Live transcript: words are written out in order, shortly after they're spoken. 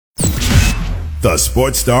The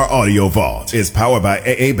Sports Star Audio Vault is powered by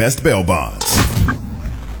AA Best Bail Bonds.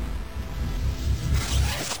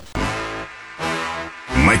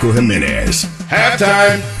 Michael Jimenez.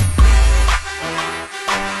 Halftime.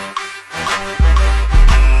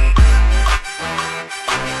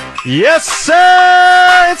 Yes,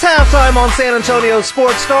 sir! It's halftime on San Antonio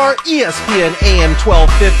Sports Star, ESPN AM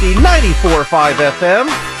 1250, 94.5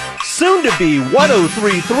 FM, soon to be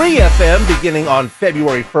 103.3 FM beginning on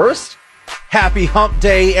February 1st. Happy Hump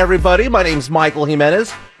Day, everybody. My name's Michael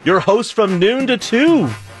Jimenez, your host from noon to 2.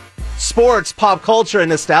 Sports, pop culture, and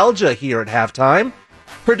nostalgia here at halftime.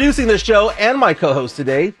 Producing the show and my co-host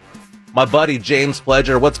today, my buddy James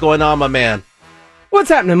Pledger. What's going on, my man? What's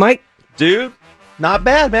happening, Mike? Dude, not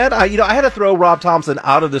bad, man. I had to throw Rob Thompson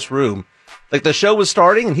out of this room. Like, the show was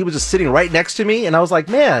starting, and he was just sitting right next to me, and I was like,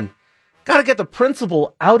 man, gotta get the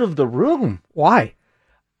principal out of the room. Why?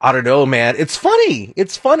 I don't know, man. It's funny.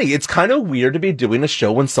 It's kind of weird to be doing a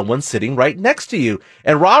show when someone's sitting right next to you.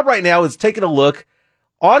 And Rob right now is taking a look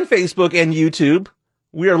on Facebook and YouTube.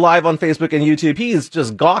 We are live on Facebook and YouTube. He is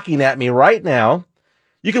just gawking at me right now.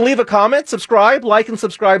 You can leave a comment, subscribe, like and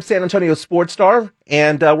subscribe San Antonio Sports Star.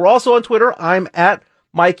 And we're also on Twitter. I'm at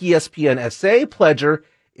MikeESPNSA. Pledger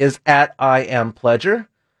is at IamPledger.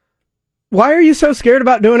 Why are you so scared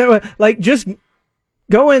about doing it? Like, just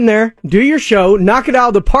go in there, do your show, knock it out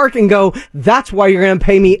of the park, and go, that's why you're going to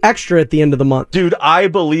pay me extra at the end of the month. Dude, I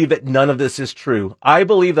believe that none of this is true. I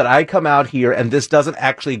believe that I come out here and this doesn't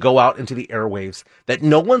actually go out into the airwaves, that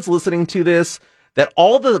no one's listening to this, that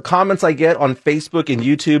all the comments I get on Facebook and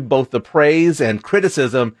YouTube, both the praise and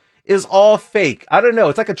criticism, is all fake. I don't know.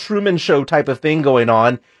 It's like a Truman Show type of thing going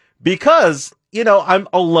on because, I'm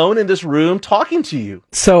alone in this room talking to you.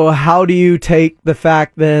 So how do you take the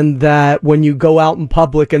fact then that when you go out in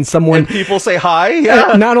public and people say hi?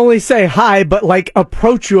 Yeah. Not only say hi, but like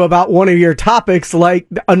approach you about one of your topics, like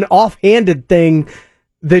an offhanded thing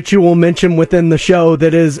that you will mention within the show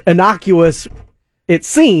that is innocuous, it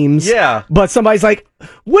seems. Yeah. But somebody's like,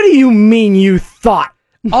 what do you mean you thought?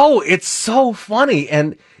 Oh, it's so funny.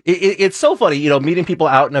 And it's so funny, meeting people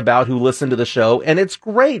out and about who listen to the show. And it's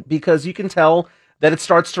great because you can tell that it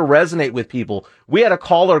starts to resonate with people. We had a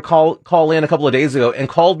caller call in a couple of days ago and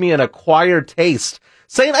called me an acquired taste,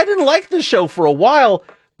 saying I didn't like this show for a while,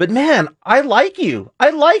 but man, I like you. I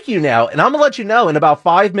like you now. And I'm going to let you know in about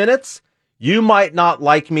 5 minutes, you might not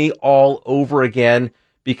like me all over again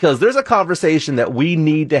because there's a conversation that we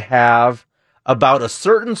need to have about a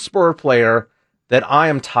certain Spur player that I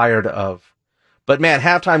am tired of. But man,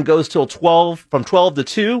 halftime goes till 12, from 12 to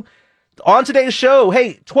 2. On today's show,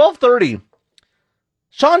 hey, 12:30,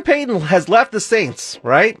 Sean Payton has left the Saints,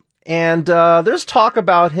 right? And there's talk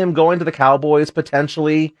about him going to the Cowboys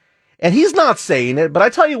potentially. And he's not saying it, but I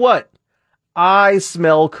tell you what, I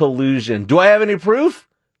smell collusion. Do I have any proof?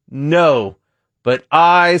 No, but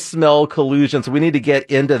I smell collusion, so we need to get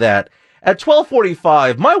into that. At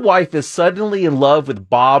 12:45, my wife is suddenly in love with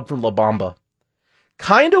Bob from La Bamba.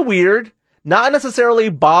 Kind of weird. Not necessarily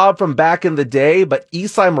Bob from back in the day, but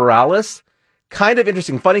Esai Morales. Kind of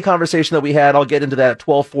interesting, funny conversation that we had. I'll get into that at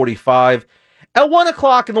 12:45. At 1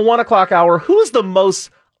 o'clock, in the 1 o'clock hour, who's the most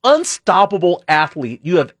unstoppable athlete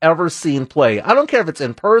you have ever seen play? I don't care if it's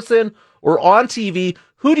in person or on TV.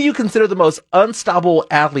 Who do you consider the most unstoppable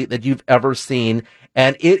athlete that you've ever seen?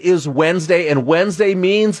 And it is Wednesday, and Wednesday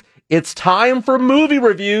means it's time for movie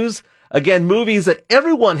reviews. Again, movies that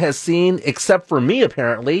everyone has seen except for me,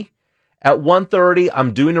 apparently. At 1:30,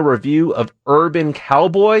 I'm doing a review of Urban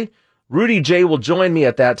Cowboy. Rudy J will join me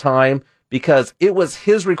at that time because it was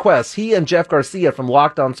his request. He and Jeff Garcia from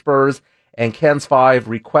Locked On Spurs and Ken's 5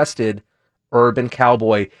 requested Urban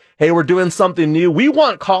Cowboy. Hey, we're doing something new. We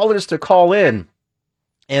want callers to call in,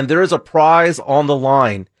 and there is a prize on the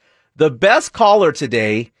line. The best caller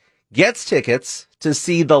today gets tickets to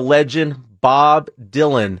see the legend Bob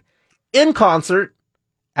Dylan in concert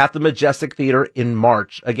at the Majestic Theater in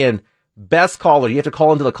March. Again, best caller. You have to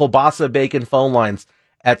call into the Kielbasa Bacon phone lines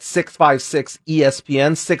at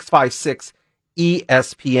 656-ESPN,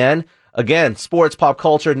 656-ESPN. Again, sports, pop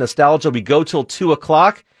culture, nostalgia. We go till 2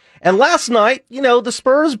 o'clock. And last night, the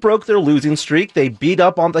Spurs broke their losing streak. They beat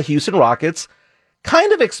up on the Houston Rockets.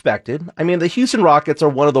 Kind of expected. I mean, the Houston Rockets are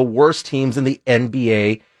one of the worst teams in the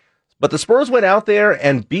NBA. But the Spurs went out there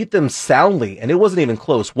and beat them soundly, and it wasn't even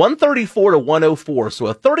close. 134-104, so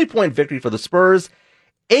a 30-point victory for the Spurs.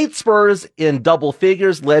 8 Spurs in double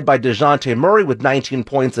figures, led by DeJounte Murray with 19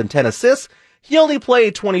 points and 10 assists. He only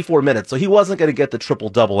played 24 minutes, so he wasn't going to get the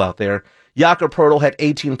triple-double out there. Jakob Poeltl had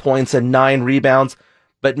 18 points and 9 rebounds.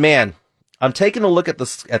 But man, I'm taking a look at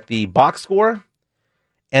the box score,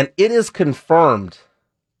 and it is confirmed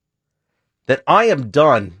that I am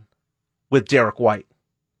done with Derek White.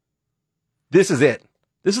 This is it.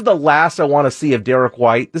 This is the last I want to see of Derek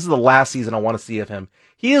White. This is the last season I want to see of him.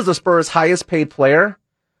 He is the Spurs' highest paid player,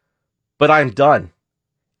 but I'm done.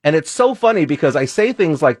 And it's so funny because I say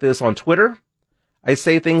things like this on Twitter. I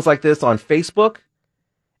say things like this on Facebook,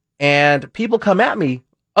 and people come at me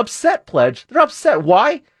upset, Pledge. They're upset.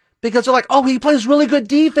 Why? Because they're like, oh, he plays really good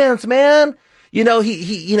defense, man.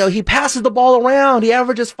 He passes the ball around. He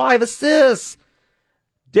averages 5 assists.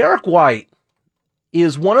 Derek White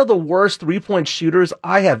is one of the worst three-point shooters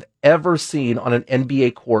I have ever seen on an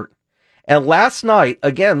NBA court. And last night,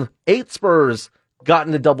 again, 8 Spurs got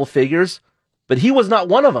into double figures, but he was not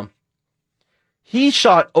one of them. He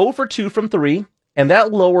shot 0 for 2 from 3, and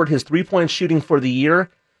that lowered his three-point shooting for the year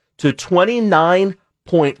to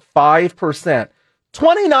 29.5%.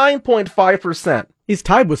 29.5%. He's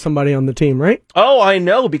tied with somebody on the team, right? Oh, I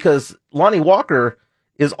know, because Lonnie Walker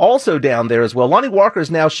is also down there as well. Lonnie Walker is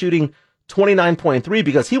now shooting 29.3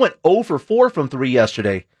 because he went 0 for 4 from 3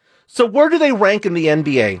 yesterday. So where do they rank in the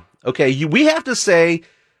NBA? Okay, we have to say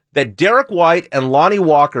that Derek White and Lonnie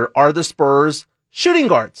Walker are the Spurs shooting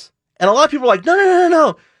guards. And a lot of people are like,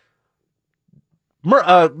 no.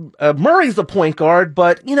 Murray's the point guard,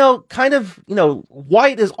 but,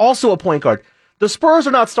 White is also a point guard. The Spurs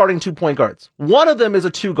are not starting 2 point guards. One of them is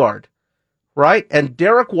a 2 guard, right? And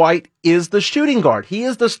Derek White is the shooting guard. He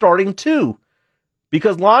is the starting 2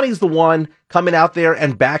 because Lonnie's the one coming out there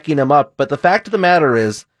and backing him up. But the fact of the matter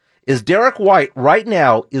is Derek White right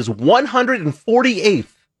now is 148th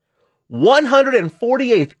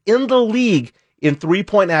in the league in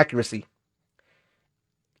 3-point accuracy.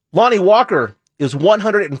 Lonnie Walker is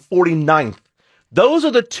 149th. Those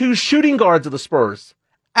are the 2 shooting guards of the Spurs.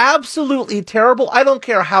 Absolutely terrible. I don't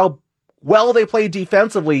care how well they play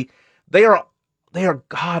defensively. They are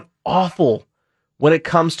god awful when it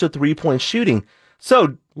comes to 3-point shooting.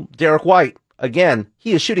 So Derek White, again,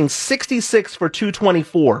 he is shooting 66 for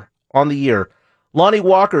 224 on the year. Lonnie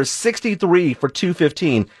Walker is 63 for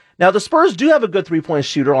 215. Now the Spurs do have a good 3-point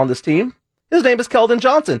shooter on this team. His name is Keldon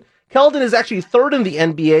Johnson. Keldon is actually 3rd in the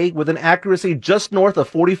NBA with an accuracy just north of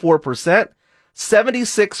 44%,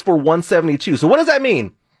 76 for 172. So what does that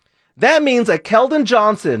mean? That means that Keldon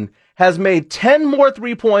Johnson has made 10 more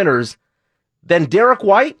 3-pointers than Derek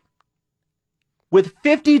White with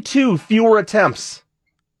 52 fewer attempts.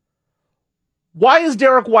 Why is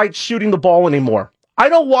Derek White shooting the ball anymore? I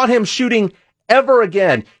don't want him shooting ever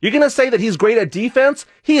again. You're going to say that he's great at defense?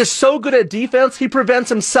 He is so good at defense, he prevents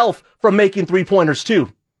himself from making 3-pointers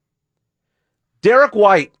too. Derek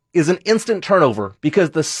White is an instant turnover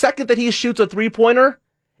because the second that he shoots a 3-pointer,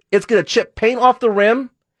 it's going to chip paint off the rim,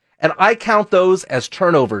 and I count those as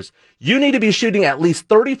turnovers. You need to be shooting at least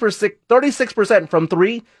 36% from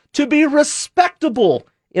 3 to be respectable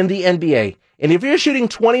in the NBA. And if you're shooting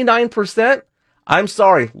 29%, I'm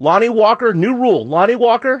sorry, Lonnie Walker, new rule, Lonnie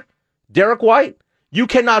Walker, Derek White, you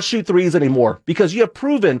cannot shoot threes anymore because you have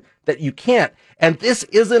proven that you can't. And this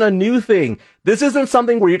isn't a new thing. This isn't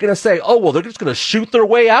something where you're going to say, oh, well, they're just going to shoot their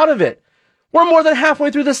way out of it. We're more than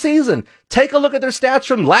halfway through the season. Take a look at their stats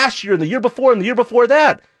from last year and the year before and the year before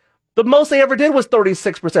that. The most they ever did was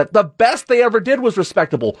 36%. The best they ever did was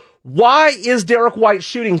respectable. Why is Derek White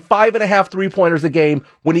shooting 5.5 3-pointers a game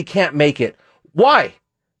when he can't make it? Why?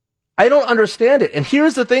 I don't understand it. And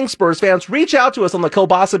here's the thing, Spurs fans. Reach out to us on the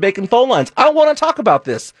Kielbasa Bacon phone lines. I want to talk about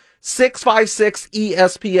this.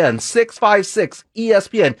 656-ESPN.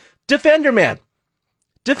 656-ESPN. Defend your man.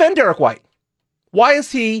 Defend Derek White. Why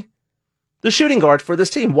is he the shooting guard for this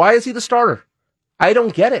team? Why is he the starter? I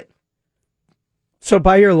don't get it. So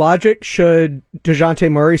by your logic, should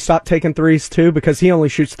DeJounte Murray stop taking threes too? Because he only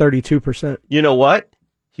shoots 32%. You know what?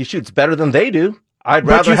 He shoots better than they do. I'd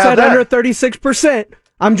rather have that. But you said under 36%.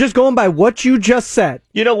 I'm just going by what you just said.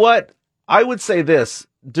 You know what? I would say this.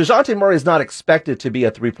 DeJounte Murray is not expected to be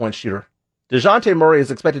a 3-point shooter. DeJounte Murray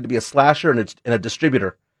is expected to be a slasher and a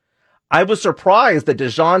distributor. I was surprised that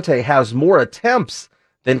DeJounte has more attempts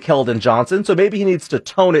than Keldon Johnson, so maybe he needs to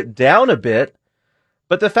tone it down a bit.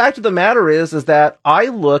 But the fact of the matter is that I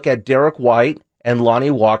look at Derek White and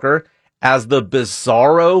Lonnie Walker as the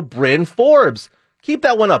bizarro Bryn Forbes. Keep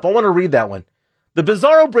that one up. I want to read that one. The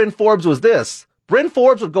bizarro Bryn Forbes was this. Bryn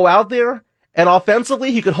Forbes would go out there, and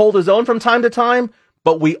offensively he could hold his own from time to time,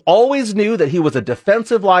 but we always knew that he was a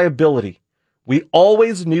defensive liability. We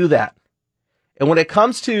always knew that. And when it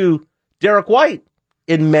comes to Derek White,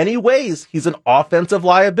 in many ways, he's an offensive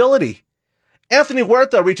liability. Anthony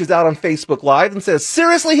Huerta reaches out on Facebook Live and says,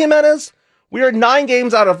 seriously, Jimenez? We are 9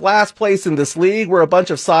 games out of last place in this league. We're a bunch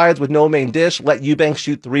of sides with no main dish. Let Eubanks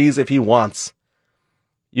shoot threes if he wants.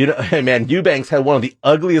 You know, hey man, Eubanks had one of the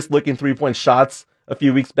ugliest looking 3-point shots a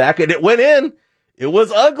few weeks back, and it went in. It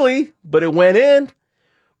was ugly, but it went in.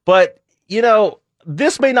 But, you know,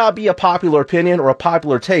 this may not be a popular opinion or a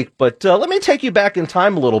popular take, but let me take you back in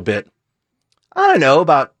time a little bit. I don't know,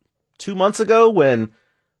 about 2 months ago when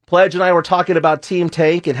Pledge and I were talking about Team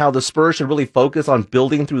Tank and how the Spurs should really focus on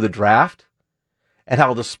building through the draft and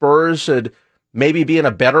how the Spurs should maybe be in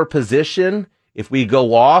a better position if we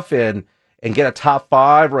go off and get a top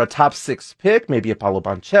 5 or a top 6 pick, maybe a Paolo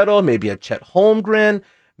Banchero, maybe a Chet Holmgren,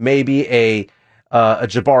 maybe a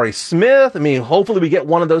Jabari Smith. I mean, hopefully we get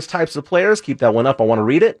one of those types of players. Keep that one up. I want to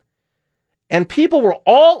read it. And people were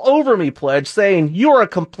all over me, Pledge, saying, you're a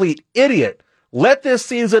complete idiot. Let this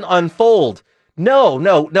season unfold. No.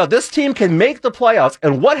 This team can make the playoffs.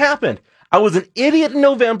 And what happened? I was an idiot in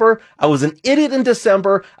November. I was an idiot in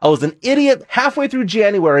December. I was an idiot halfway through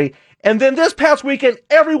January. And then this past weekend,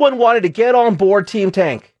 everyone wanted to get on board Team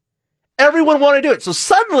Tank. Everyone wanted to do it. So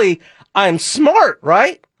suddenly, I'm smart,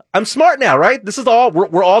 right? I'm smart now, right? This is all,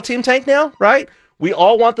 we're all Team Tank now, right? We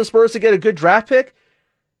all want the Spurs to get a good draft pick.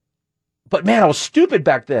 But man, I was stupid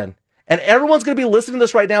back then. And everyone's going to be listening to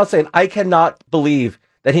this right now saying, I cannot believe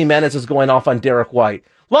that Jimenez is going off on Derek White.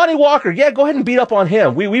 Lonnie Walker, yeah, go ahead and beat up on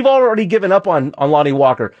him. We've already given up on Lonnie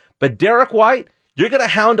Walker. But Derek White, you're going to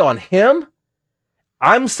hound on him?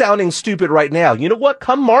 I'm sounding stupid right now. You know what?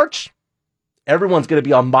 Come March, everyone's going to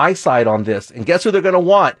be on my side on this. And guess who they're going to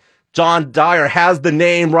want? John Dyer has the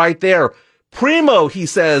name right there. Primo, he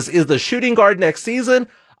says, is the shooting guard next season.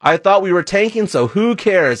 I thought we were tanking, so who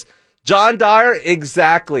cares? John Dyer,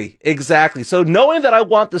 exactly. So knowing that I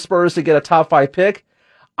want the Spurs to get a top 5 pick,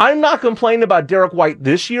 I'm not complaining about Derek White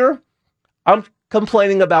this year. I'm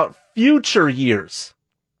complaining about future years.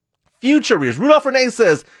 Rudolph Renee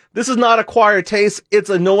says, this is not acquired taste. It's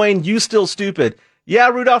annoying. You still stupid. Yeah,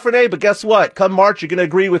 Rudolph Renee, but guess what? Come March, you're going to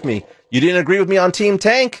agree with me. You didn't agree with me on Team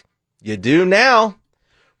Tank. You do now.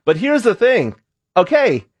 But here's the thing.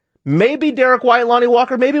 Okay, maybe Derek White, Lonnie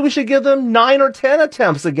Walker, maybe we should give them 9 or 10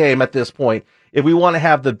 attempts a game at this point if we want to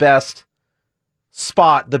have the best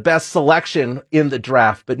spot, the best selection in the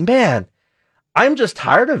draft. But man, I'm just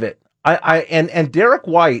tired of it. And Derek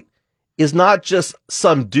White is not just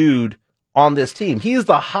some dude on this team. He's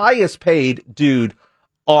the highest paid dude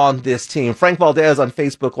on this team. Frank Valdez on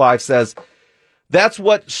Facebook Live says, that's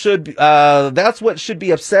what should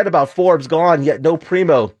be upset about Forbes gone, yet no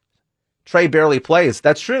Primo. Trey barely plays.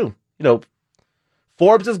 That's true. You know,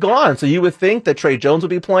 Forbes is gone. So you would think that Trey Jones would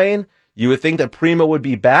be playing. You would think that Primo would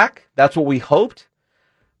be back. That's what we hoped.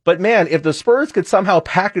 But man, if the Spurs could somehow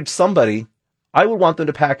package somebody, I would want them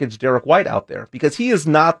to package Derek White out there because he is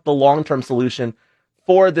not the long-term solution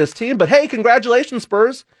for this team. But hey, congratulations,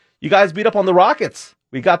 Spurs. You guys beat up on the Rockets.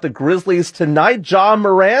 We got the Grizzlies tonight. Ja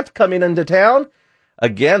Morant coming into town.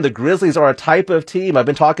 Again, the Grizzlies are a type of team. I've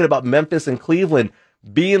been talking about Memphis and Cleveland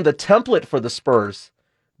being the template for the Spurs.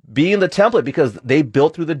 Being the template because they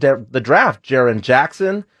built through the draft. Jaren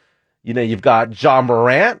Jackson. You know, you've got Ja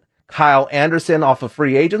Morant, Kyle Anderson off of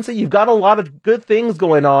free agency. You've got a lot of good things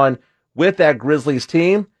going on with that Grizzlies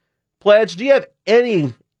team. Pledge, do you have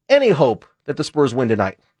any hope that the Spurs win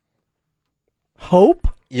tonight? Hope?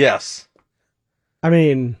 Yes. I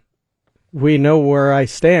mean, we know where I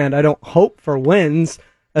stand. I don't hope for wins,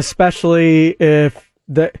 especially if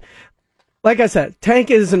like I said, tank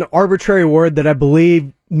is an arbitrary word that I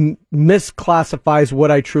believe misclassifies what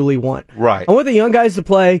I truly want. Right. I want the young guys to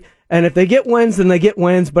play, and if they get wins, then they get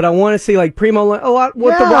wins, but I want to see like Primo, a lot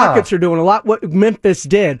what the Rockets are doing, a lot what Memphis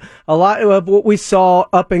did, a lot of what we saw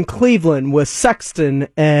up in Cleveland with Sexton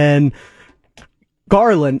and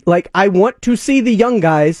Garland. Like, I want to see the young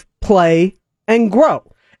guys play and grow.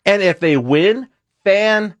 And if they win,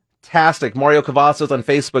 fantastic. Mario Cavazos on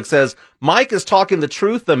Facebook says, Mike is talking the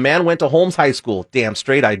truth. The man went to Holmes High School. Damn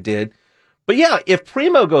straight I did. But yeah, if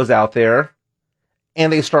Primo goes out there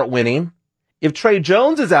and they start winning, if Trey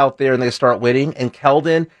Jones is out there and they start winning, and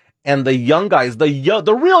Keldon and the young guys,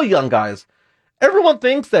 the real young guys, everyone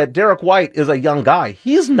thinks that Derek White is a young guy.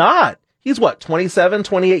 He's not. He's what, 27,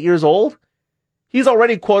 28 years old? He's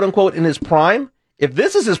already, quote unquote, in his prime. If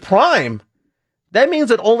this is his prime, that means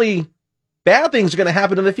that only bad things are going to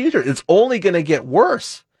happen in the future. It's only going to get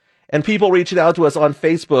worse. And people reaching out to us on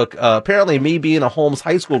Facebook, apparently me being a Holmes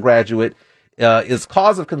High School graduate is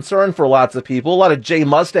cause of concern for lots of people. A lot of Jay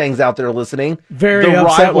Mustangs out there listening. Very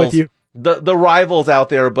upset with you. The rivals out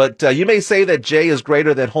there. But you may say that Jay is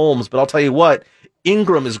greater than Holmes, but I'll tell you what,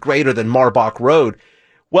 Ingram is greater than Marbach Road.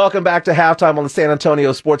 Welcome back to Halftime on the San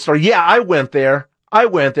Antonio Sports Star. Yeah, I went there.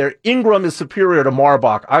 Ingram is superior to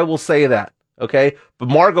Marbach. I will say that. Okay? But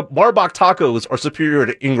Marbach tacos are superior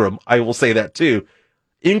to Ingram. I will say that too.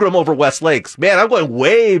 Ingram over West Lakes. Man, I'm going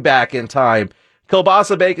way back in time.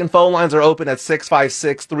 Kielbasa Bacon phone lines are open at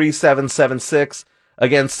 656-3776.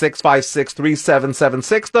 Again,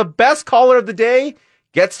 656-3776. The best caller of the day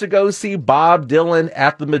gets to go see Bob Dylan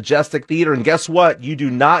at the Majestic Theater. And guess what? You do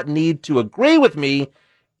not need to agree with me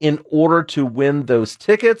in order to win those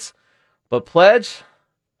tickets. But Pledge,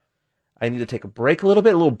 I need to take a break a little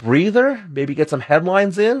bit, a little breather, maybe get some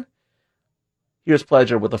headlines in. Here's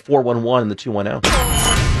Pledger with the 411 and the 210.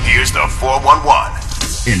 Here's the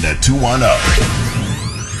 411 in the 210.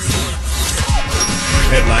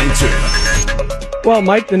 Headline 2. Well,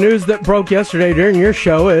 Mike, the news that broke yesterday during your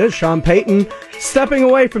show is Sean Payton stepping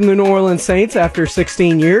away from the New Orleans Saints after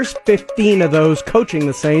 16 years, 15 of those coaching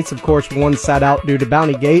the Saints. Of course, one sat out due to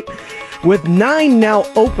Bountygate. With 9 now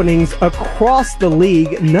openings across the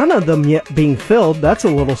league, none of them yet being filled. That's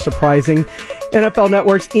a little surprising. NFL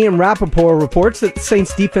Network's Ian Rappaport reports that the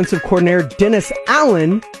Saints defensive coordinator Dennis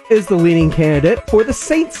Allen is the leading candidate for the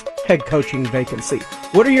Saints head coaching vacancy.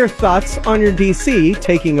 What are your thoughts on your DC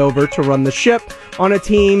taking over to run the ship on a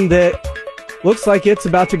team that looks like it's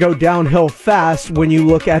about to go downhill fast when you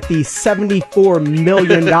look at the $74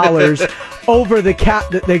 million over the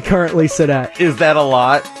cap that they currently sit at? Is that a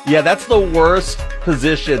lot? Yeah, that's the worst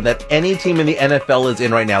position that any team in the NFL is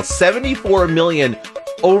in right now. $74 million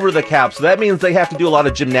over the cap. So that means they have to do a lot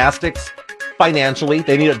of gymnastics financially.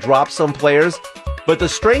 They need to drop some players. But the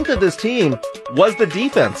strength of this team was the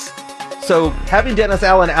defense. So having Dennis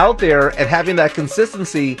Allen out there and having that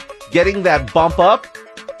consistency, getting that bump up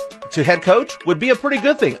to head coach would be a pretty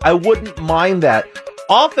good thing. I wouldn't mind that.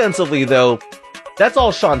 Offensively, though, that's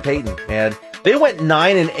all Sean Payton, man. They went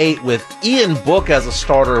 9-8 with Ian Book as a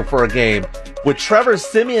starter for a game, with Trevor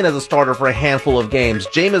Siemian as a starter for a handful of games,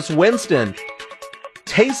 Jameis Winston,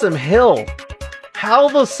 Taysom Hill. How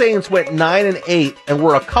the Saints went 9-8 and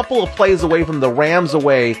were a couple of plays away from the Rams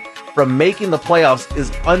away from making the playoffs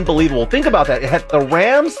is unbelievable. Think about that. The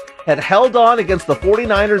Rams had held on against the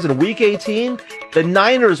 49ers in Week 18. The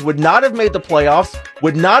Niners would not have made the playoffs,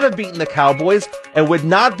 would not have beaten the Cowboys, and would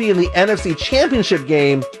not be in the NFC Championship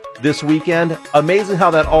game this weekend. Amazing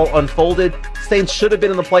how that all unfolded. Saints should have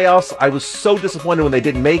been in the playoffs. I was so disappointed when they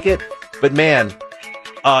didn't make it. But man,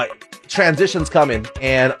 transition's coming.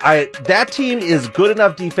 And that team is good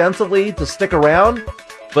enough defensively to stick around,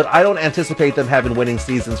 but I don't anticipate them having winning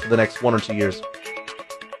seasons for the next 1 or 2 years.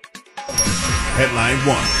 Headline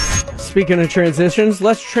 1. Speaking of transitions,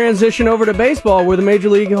 let's transition over to baseball, where the Major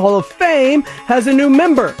League Hall of Fame has a new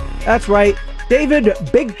member. That's right. David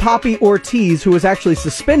Big Papi Ortiz, who was actually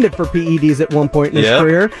suspended for PEDs at one point in his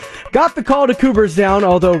career, got the call to Cooperstown,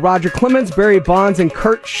 although Roger Clemens, Barry Bonds, and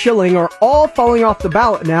Curt Schilling are all falling off the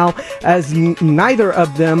ballot now, as neither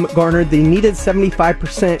of them garnered the needed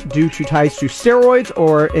 75% due to ties to steroids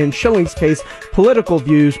or, in Schilling's case, political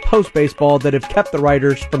views post-baseball that have kept the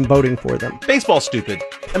writers from voting for them. Baseball's stupid.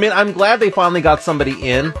 I mean, I'm glad they finally got somebody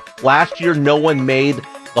in. Last year, no one made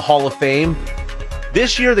the Hall of Fame.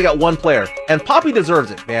 This year, they got one player, and Papi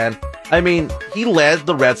deserves it, man. I mean, he led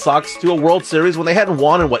the Red Sox to a World Series when they hadn't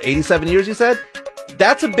won in, 87 years, you said?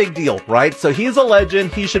 That's a big deal, right? So he's a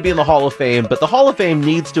legend. He should be in the Hall of Fame, but the Hall of Fame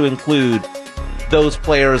needs to include those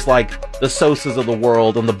players like the Sosas of the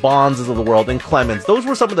world and the Bonds of the world and Clemens. Those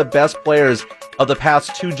were some of the best players of the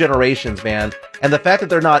past 2 generations, man. And the fact that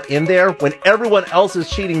they're not in there when everyone else is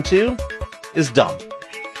cheating too is dumb.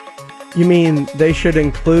 You mean they should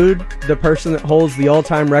include the person that holds the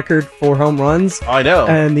all-time record for home runs? I know.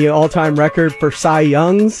 And the all-time record for Cy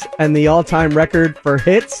Youngs and the all-time record for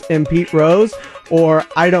hits in Pete Rose? Or,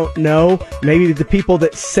 I don't know, maybe the people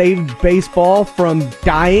that saved baseball from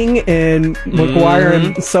dying in McGwire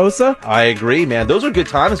and Sosa? I agree, man. Those were good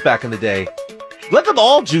times back in the day. Let them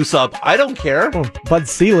all juice up. I don't care. Bud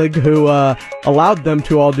Selig, who allowed them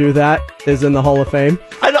to all do that, is in the Hall of Fame.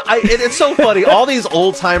 I know. It's so funny. All these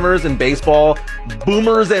old timers in baseball,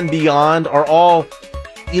 boomers and beyond, are all,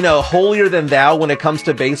 holier than thou when it comes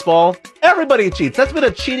to baseball. Everybody cheats. That's been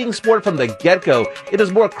a cheating sport from the get-go. It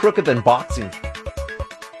is more crooked than boxing.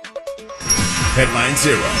 Headline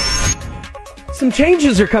 0. Some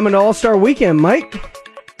changes are coming to All-Star Weekend, Mike.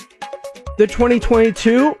 The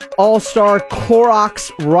 2022 All-Star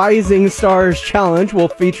Clorox Rising Stars Challenge will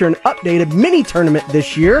feature an updated mini-tournament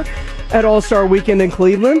this year at All-Star Weekend in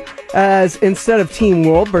Cleveland, as instead of Team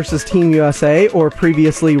World versus Team USA or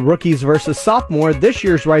previously Rookies versus Sophomore, this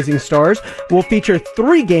year's Rising Stars will feature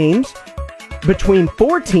 3 games between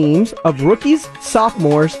 4 teams of rookies,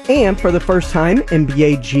 sophomores, and, for the first time,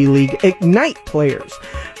 NBA G League Ignite players.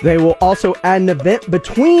 They will also add an event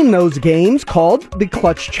between those games called the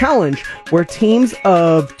Clutch Challenge, where teams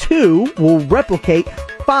of 2 will replicate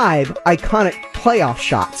 5 iconic playoff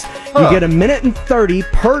shots. You get 1:30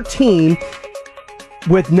 per team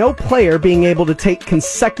with no player being able to take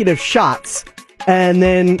consecutive shots. And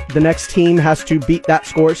then the next team has to beat that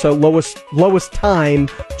score, so lowest time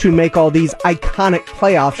to make all these iconic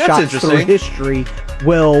playoff shots through history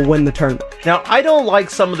will win the tournament. Now, I don't like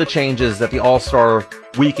some of the changes that the All-Star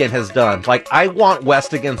Weekend has done. Like, I want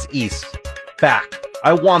West against East back.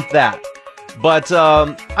 I want that. But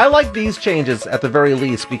I like these changes at the very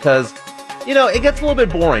least because, it gets a little bit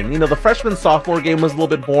boring. The freshman-sophomore game was a little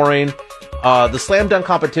bit boring. The slam dunk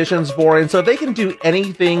competition's boring. So if they can do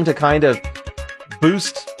anything to kind of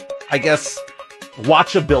boost, I guess,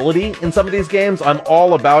 watchability in some of these games, I'm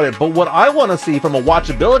all about it. But what I want to see from a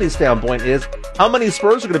watchability standpoint is how many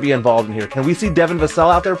Spurs are going to be involved in here. Can we see Devin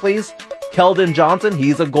Vassell out there, please? Keldon Johnson,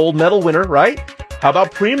 he's a gold medal winner, right? How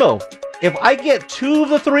about Primo? If I get 2 of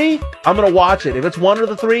the 3, I'm going to watch it. If it's 1 of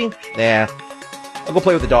the 3, nah. I'll go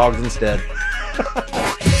play with the dogs instead.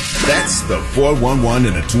 That's the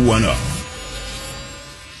 411 and a 210.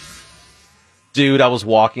 Dude, I was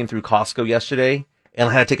walking through Costco yesterday, and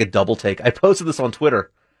I had to take a double take. I posted this on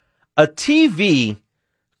Twitter. A TV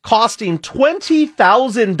costing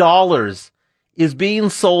 $20,000 is being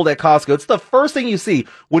sold at Costco. It's the first thing you see.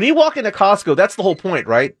 When you walk into Costco, that's the whole point,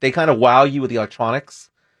 right? They kind of wow you with the electronics.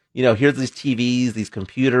 Here's these TVs, these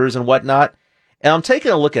computers and whatnot. And I'm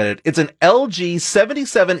taking a look at it. It's an LG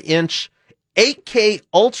 77-inch 8K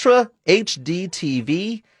Ultra HD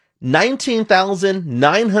TV,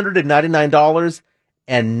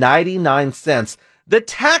 $19,999.99. The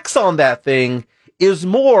tax on that thing is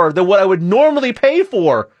more than what I would normally pay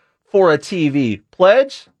for a TV.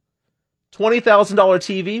 Pledge? $20,000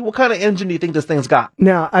 TV? What kind of engine do you think this thing's got?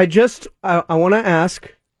 Now, I want to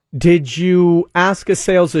ask, did you ask a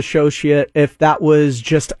sales associate if that was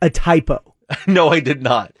just a typo? No, I did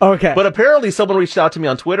not. Okay. But apparently someone reached out to me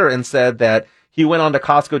on Twitter and said that he went on to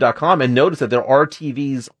Costco.com and noticed that there are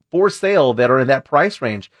TVs for sale that are in that price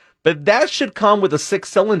range. But that should come with a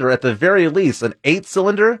 6-cylinder at the very least, an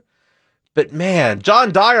 8-cylinder. But man,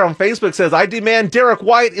 John Dyer on Facebook says, I demand Derek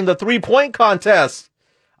White in the 3-point contest.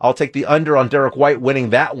 I'll take the under on Derek White winning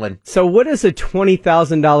that one. So what does a $20,000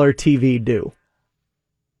 TV do?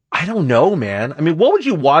 I don't know, man. I mean, what would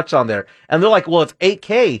you watch on there? And they're like, well, it's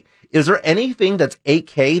 8K. Is there anything that's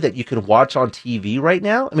 8K that you can watch on TV right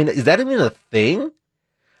now? I mean, is that even a thing?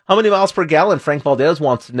 How many miles per gallon, Frank Valdez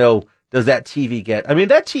wants to know, does that TV get? I mean,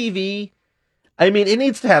 that TV, it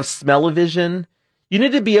needs to have smell-o-vision. You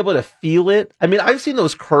need to be able to feel it. I mean, I've seen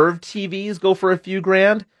those curved TVs go for a few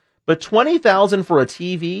grand, but $20,000 for a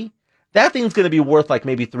TV, that thing's going to be worth like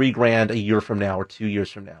maybe $3,000 a year from now or 2 years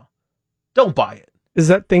from now. Don't buy it. Is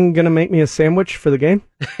that thing going to make me a sandwich for the game?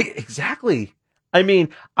 Exactly. I mean,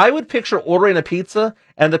 I would picture ordering a pizza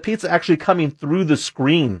and the pizza actually coming through the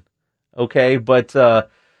screen. Okay, but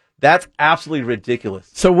that's absolutely ridiculous.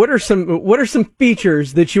 So what are some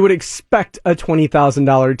features that you would expect a $20,000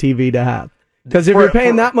 TV to have? Because if you're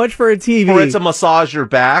paying that much for a TV, for it to massage your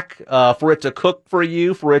back, for it to cook for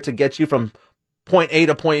you, for it to get you from point A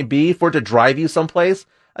to point B, for it to drive you someplace.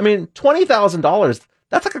 I mean, $20,000,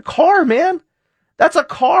 that's like a car, man. That's a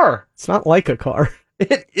car. It's not like a car.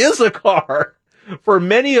 It is a car. For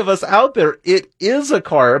many of us out there, it is a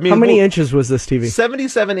car. I mean, how many inches was this TV?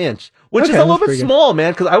 77-inch, which is a little bit small,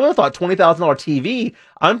 man, because I would have thought $20,000 TV.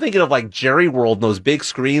 I'm thinking of like Jerry World and those big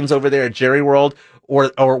screens over there at Jerry World,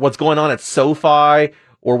 or what's going on at SoFi,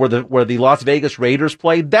 or where the Las Vegas Raiders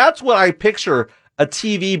play. That's what I picture a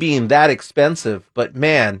TV being that expensive. But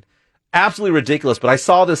man, absolutely ridiculous. But I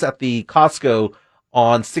saw this at the Costco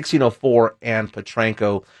on 1604 and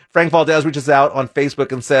Petranco. Frank Valdez reaches out on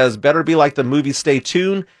Facebook and says, better be like the movie Stay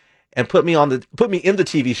Tuned and put me in the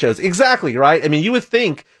TV shows. Exactly, right? I mean, you would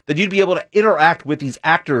think that you'd be able to interact with these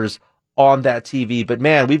actors on that TV, but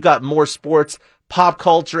man, we've got more sports, pop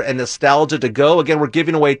culture, and nostalgia to go. Again, we're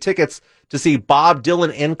giving away tickets to see Bob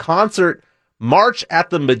Dylan in concert, March at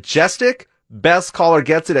the Majestic. Best caller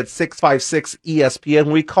gets it at 656 ESPN.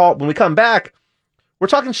 When we come back, we're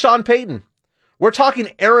talking Sean Payton. We're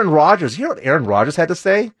talking Aaron Rodgers. You know what Aaron Rodgers had to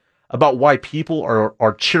say about why people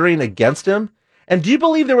are cheering against him? And do you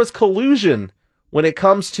believe there was collusion when it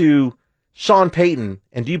comes to Sean Payton?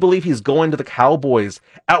 And do you believe he's going to the Cowboys?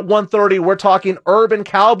 At 1:30, we're talking Urban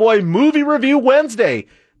Cowboy Movie Review Wednesday.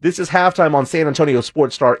 This is Halftime on San Antonio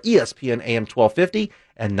Sports Star, ESPN AM 1250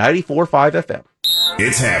 and 94.5 FM.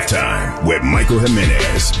 It's Halftime with Michael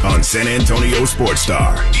Jimenez on San Antonio Sports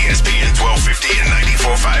Star, ESPN 1250 and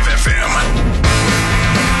 94.5 FM.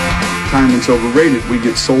 Retirement's overrated. We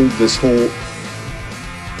get sold this whole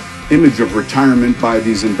image of retirement by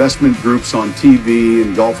these investment groups on TV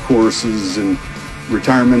and golf courses and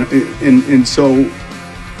retirement. And so,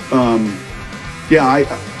 yeah,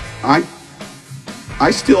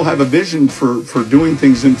 I still have a vision for doing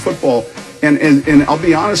things in football. And I'll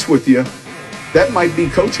be honest with you, that might be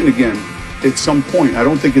coaching again at some point. I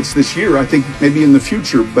don't think it's this year. I think maybe in the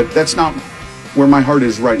future, but that's not where my heart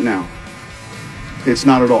is right now. It's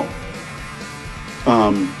not at all.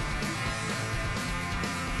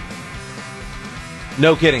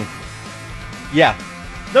 No kidding. Yeah,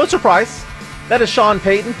 no surprise. That is Sean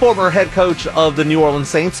Payton, former head coach of the New Orleans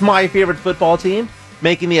Saints, my favorite football team,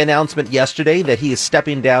 making the announcement yesterday that he is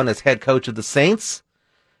stepping down as head coach of the Saints.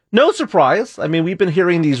 No surprise. I mean, we've been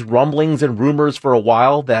hearing these rumblings and rumors for a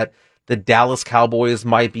while that the Dallas Cowboys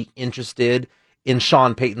might be interested in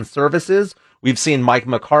Sean Payton's services. We've seen Mike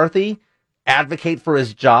McCarthy advocate for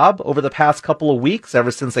his job over the past couple of weeks,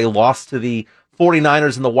 ever since they lost to the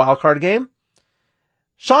 49ers in the wildcard game.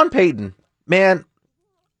 Sean Payton, man,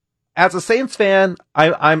 as a Saints fan,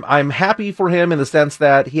 I'm happy for him in the sense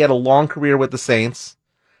that he had a long career with the Saints.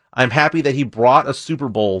 I'm happy that he brought a Super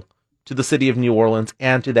Bowl to the city of New Orleans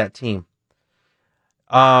and to that team.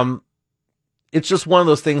 It's just one of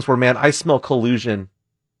those things where, man, I smell collusion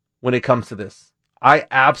when it comes to this. I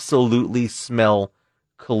absolutely smell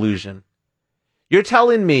collusion. You're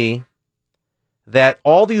telling me that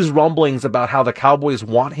all these rumblings about how the Cowboys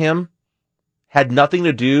want him had nothing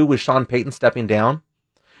to do with Sean Payton stepping down?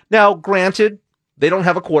 Now, granted, they don't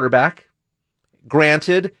have a quarterback.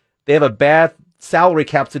 Granted, they have a bad salary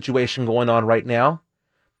cap situation going on right now.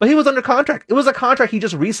 But he was under contract. It was a contract he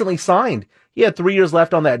just recently signed. He had 3 years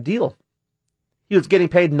left on that deal. He was getting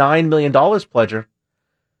paid $9 million, Pledger.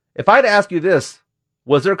 If I'd ask you this,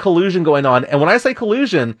 was there collusion going on? And when I say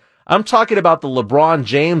collusion, I'm talking about the LeBron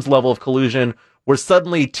James level of collusion where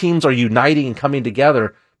suddenly teams are uniting and coming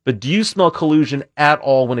together. But do you smell collusion at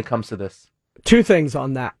all when it comes to this? Two things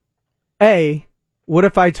on that. A, what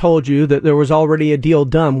if I told you that there was already a deal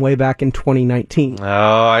done way back in 2019? Oh,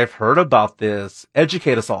 I've heard about this.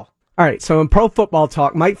 Educate us all. All right, so in Pro Football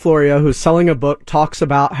Talk, Mike Florio, who's selling a book, talks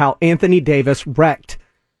about how Anthony Davis wrecked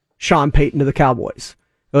Sean Payton to the Cowboys.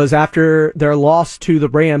 It was after their loss to the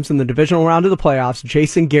Rams in the divisional round of the playoffs.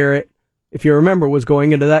 Jason Garrett, if you remember, was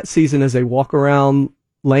going into that season as a walk-around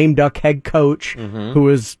lame duck head coach who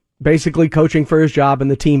was basically coaching for his job, and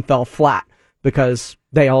the team fell flat because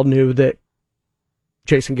they all knew that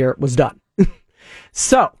Jason Garrett was done.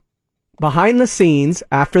 So, behind the scenes,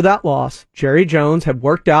 after that loss, Jerry Jones had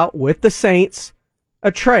worked out with the Saints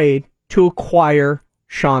a trade to acquire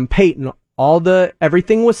Sean Payton.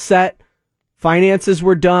 Everything was set, finances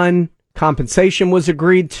were done, compensation was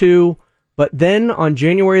agreed to, but then on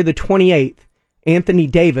January the 28th, Anthony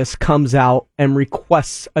Davis comes out and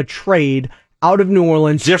requests a trade out of New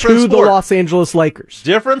Orleans to the Los Angeles Lakers.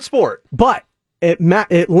 Different sport. But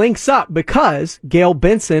it links up because Gail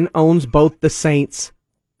Benson owns both the Saints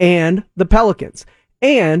and the Pelicans.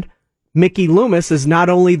 And Mickey Loomis is not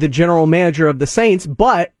only the general manager of the Saints,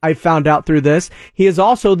 but I found out through this, he is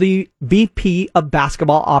also the VP of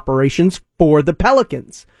basketball operations for the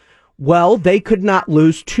Pelicans. Well, they could not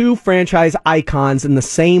lose two franchise icons in the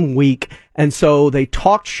same week, and so they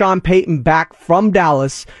talked Sean Payton back from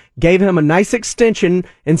Dallas, gave him a nice extension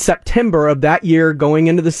in September of that year going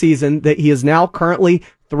into the season that he is now currently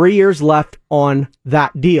 3 years left on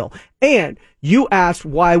that deal. And you asked,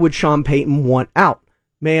 why would Sean Payton want out?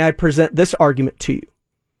 May I present this argument to you?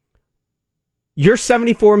 You're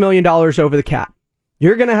 $74 million over the cap.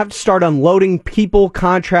 You're going to have to start unloading people,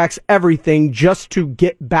 contracts, everything just to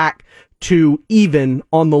get back to even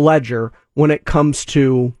on the ledger when it comes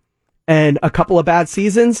to, and a couple of bad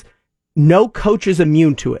seasons, no coach is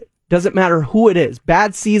immune to it. Doesn't matter who it is.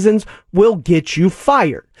 Bad seasons will get you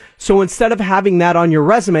fired. So instead of having that on your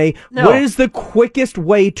resume, what is the quickest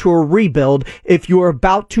way to a rebuild if you're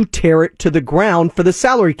about to tear it to the ground for the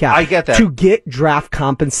salary cap? I get that. To get draft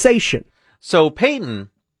compensation. So Payton,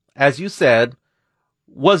 as you said,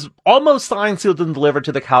 was almost signed, sealed, and delivered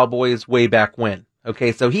to the Cowboys way back when.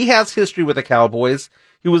 Okay, so he has history with the Cowboys.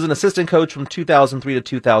 He was an assistant coach from 2003 to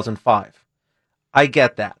 2005. I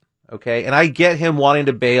get that, okay? And I get him wanting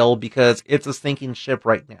to bail because it's a sinking ship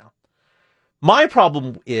right now. My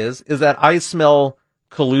problem is that I smell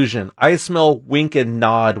collusion. I smell wink and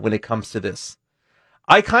nod when it comes to this.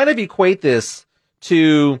 I kind of equate this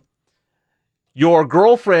to your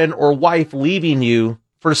girlfriend or wife leaving you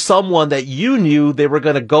for someone that you knew they were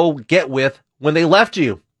going to go get with when they left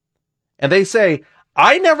you. And they say,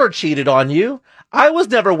 I never cheated on you. I was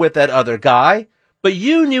never with that other guy. But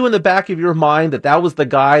you knew in the back of your mind that that was the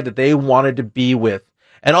guy that they wanted to be with.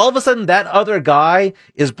 And all of a sudden, that other guy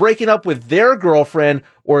is breaking up with their girlfriend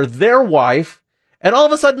or their wife. And all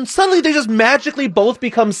of a sudden, suddenly they just magically both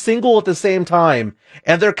become single at the same time.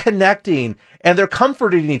 And they're connecting and they're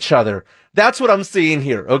comforting each other. That's what I'm seeing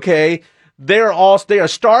here, okay? They are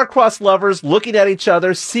star-crossed lovers looking at each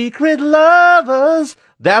other, secret lovers.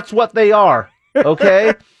 That's what they are,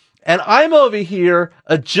 okay? And I'm over here,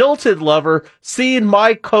 a jilted lover, seeing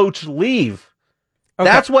my coach leave. Okay.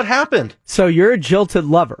 That's what happened. So you're a jilted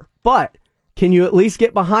lover, but can you at least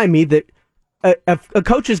get behind me that a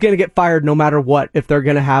coach is going to get fired no matter what if they're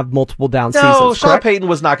going to have multiple down seasons? No, Sean correct? Payton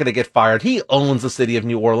was not going to get fired. He owns the city of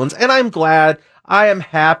New Orleans, and I'm glad. I am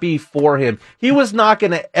happy for him. He was not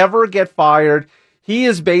going to ever get fired. He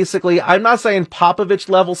is basically, I'm not saying Popovich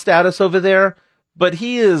level status over there, but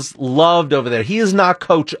he is loved over there. He is not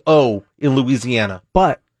Coach O in Louisiana.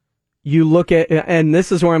 But you look at, and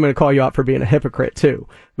this is where I'm going to call you out for being a hypocrite too,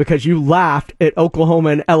 because you laughed at Oklahoma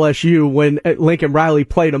and LSU when Lincoln Riley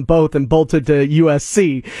played them both and bolted to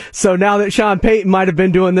USC. So now that Sean Payton might have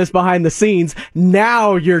been doing this behind the scenes,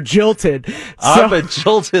 now you're jilted. I'm a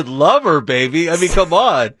jilted lover, baby. I mean, come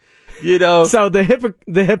on. You know. So the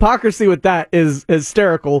hypocrisy with that is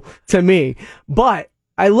hysterical to me. But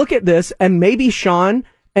I look at this and maybe Sean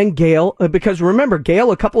and Gail, because remember, Gail,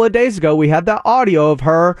 a couple of days ago, we had that audio of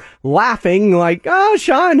her laughing like, oh,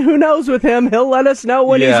 Sean, who knows with him? He'll let us know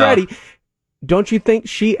when he's ready. Don't you think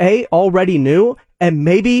she, already knew? And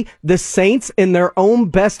maybe the Saints, in their own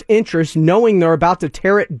best interest, knowing they're about to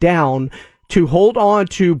tear it down, to hold on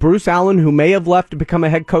to Bruce Allen, who may have left to become a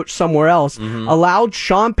head coach somewhere else, allowed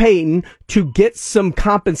Sean Payton to get some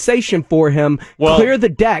compensation for him, clear the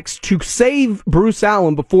decks to save Bruce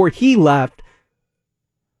Allen before he left.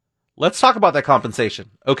 Let's talk about that compensation.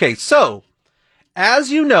 Okay, so,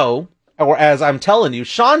 as you know, or as I'm telling you,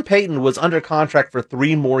 Sean Payton was under contract for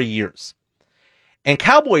 3 more years. And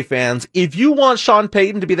Cowboy fans, if you want Sean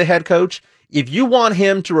Payton to be the head coach, if you want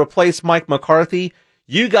him to replace Mike McCarthy,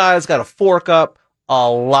 you guys got to fork up a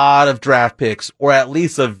lot of draft picks, or at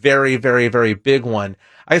least a very, very, very big one.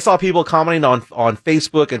 I saw people commenting on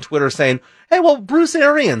Facebook and Twitter saying, hey, well, Bruce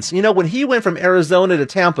Arians, when he went from Arizona to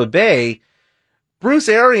Tampa Bay, Bruce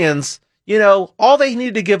Arians, all they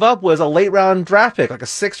needed to give up was a late round draft pick, like a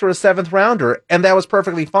 6th or a 7th rounder, and that was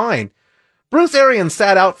perfectly fine. Bruce Arians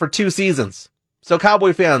sat out for 2 seasons. So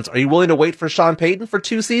Cowboy fans, are you willing to wait for Sean Payton for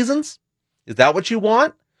 2 seasons? Is that what you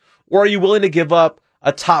want? Or are you willing to give up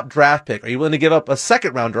a top draft pick? Are you willing to give up a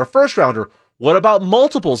 2nd rounder, a 1st rounder? What about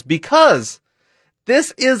multiples? Because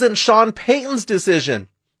this isn't Sean Payton's decision.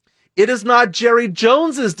 It is not Jerry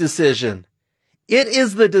Jones's decision. It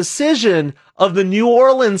is the decision of the New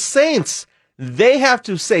Orleans Saints. They have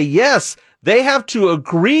to say yes. They have to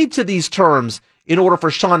agree to these terms in order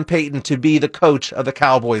for Sean Payton to be the coach of the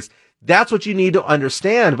Cowboys. That's what you need to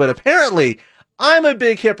understand. But apparently, I'm a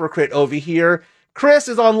big hypocrite over here. Chris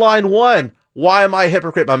is on line 1. Why am I a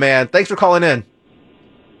hypocrite, my man? Thanks for calling in.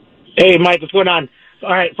 Hey, Mike, what's going on?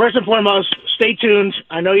 All right, first and foremost, stay tuned.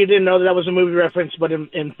 I know you didn't know that was a movie reference, but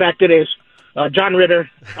in fact it is. John Ritter,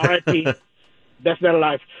 R.I.P., best man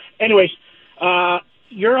alive. Anyways,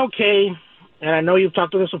 you're okay, and I know you've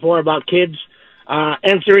talked to us before about kids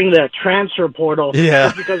entering the transfer portal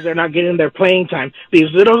just because they're not getting their playing time.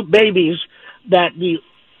 These little babies that the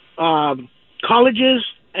colleges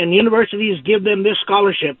and universities give them this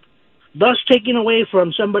scholarship, thus taking away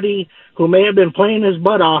from somebody who may have been playing his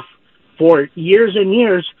butt off for years and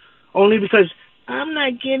years, only because I'm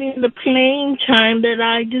not getting the playing time that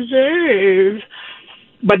I deserve.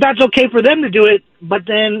 But that's okay for them to do it, but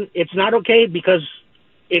then it's not okay because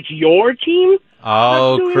it's your team.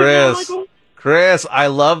 Oh, Chris, I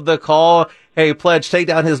love the call. Hey, Pledge, take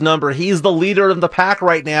down his number. He's the leader of the pack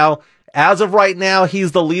right now. As of right now,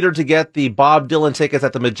 he's the leader to get the Bob Dylan tickets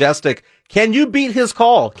at the Majestic. Can you beat his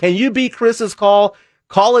call? Can you beat Chris's call?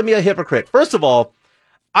 Calling me a hypocrite. First of all,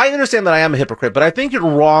 I understand that I am a hypocrite, but I think you're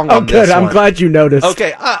wrong on this one. I'm glad you noticed.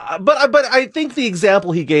 Okay, but I think the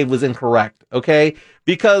example he gave was incorrect, okay?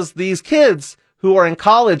 Because these kids who are in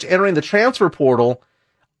college entering the transfer portal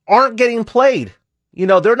aren't getting played.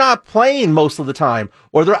 They're not playing most of the time,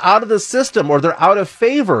 or they're out of the system, or they're out of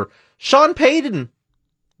favor. Sean Payton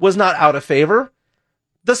was not out of favor.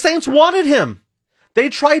 The Saints wanted him. They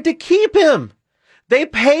tried to keep him. They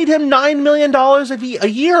paid him $9 million a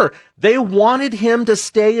year. They wanted him to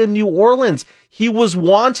stay in New Orleans. He was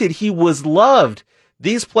wanted. He was loved.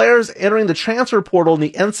 These players entering the transfer portal in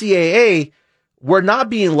the NCAA were not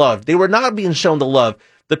being loved. They were not being shown the love.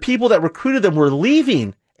 The people that recruited them were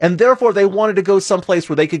leaving, and therefore they wanted to go someplace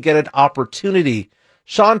where they could get an opportunity.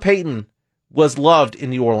 Sean Payton was loved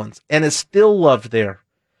in New Orleans and is still loved there.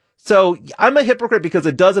 So I'm a hypocrite because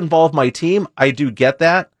it does involve my team. I do get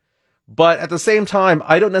that. But at the same time,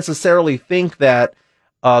 I don't necessarily think that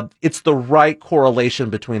it's the right correlation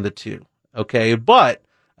between the two. Okay. But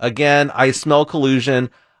again, I smell collusion.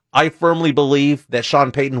 I firmly believe that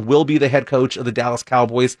Sean Payton will be the head coach of the Dallas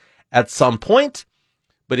Cowboys at some point.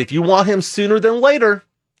 But if you want him sooner than later,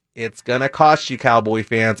 it's going to cost you, Cowboy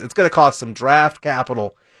fans. It's going to cost some draft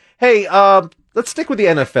capital. Hey, let's stick with the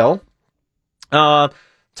NFL.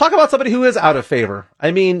 Talk about somebody who is out of favor.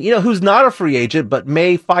 I mean, who's not a free agent, but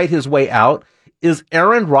may fight his way out is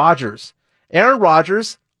Aaron Rodgers. Aaron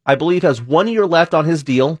Rodgers, I believe, has 1 year left on his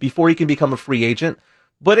deal before he can become a free agent,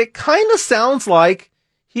 but it kind of sounds like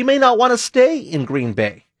he may not want to stay in Green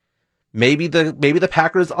Bay. Maybe the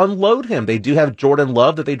Packers unload him. They do have Jordan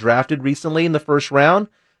Love that they drafted recently in the first round.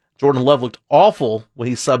 Jordan Love looked awful when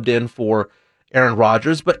he subbed in for Aaron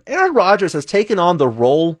Rodgers, but Aaron Rodgers has taken on the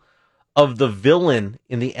role of the villain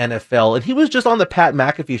in the NFL. And he was just on the Pat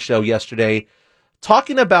McAfee show yesterday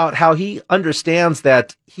talking about how he understands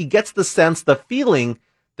that he gets the sense, the feeling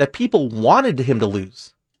that people wanted him to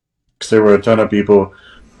lose. There were a ton of people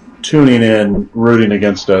tuning in, rooting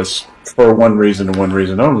against us for one reason and one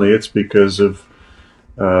reason only. It's because of,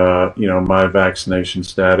 my vaccination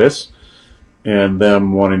status and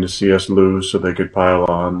them wanting to see us lose so they could pile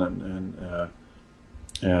on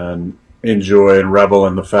and enjoy and revel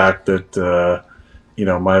in the fact that,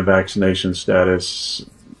 my vaccination status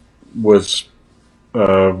was,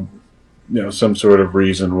 some sort of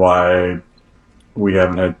reason why we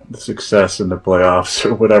haven't had success in the playoffs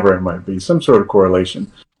or whatever it might be, some sort of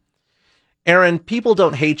correlation. Aaron, people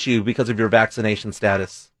don't hate you because of your vaccination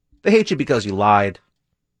status. They hate you because you lied.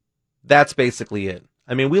 That's basically it.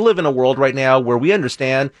 I mean, we live in a world right now where we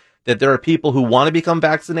understand that there are people who want to become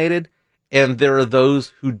vaccinated and there are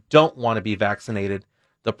those who don't want to be vaccinated.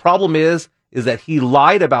 The problem is that he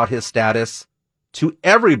lied about his status to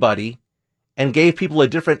everybody and gave people a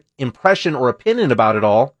different impression or opinion about it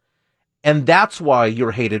all. And that's why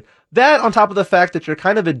you're hated. That on top of the fact that you're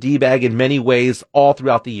kind of a D-bag in many ways all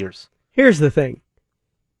throughout the years. Here's the thing.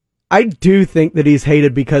 I do think that he's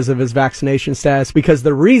hated because of his vaccination status, because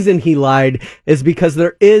the reason he lied is because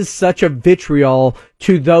there is such a vitriol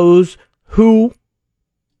to those who,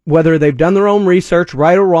 whether they've done their own research,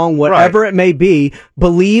 right or wrong, whatever it may be,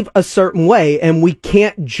 believe a certain way, and we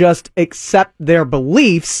can't just accept their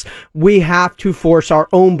beliefs. We have to force our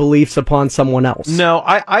own beliefs upon someone else. No,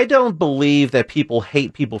 I don't believe that people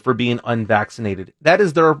hate people for being unvaccinated. That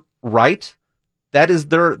is their right. That is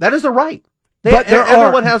their right.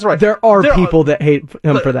 Everyone has a right. There are people that hate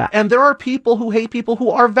him for that. And there are people who hate people who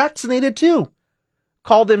are vaccinated too.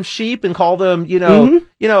 Call them sheep and call them, things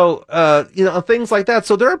like that.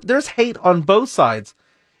 So there's hate on both sides.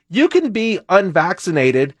 You can be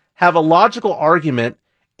unvaccinated, have a logical argument,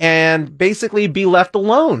 and basically be left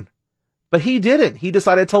alone. But he didn't. He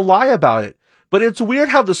decided to lie about it. But it's weird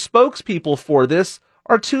how the spokespeople for this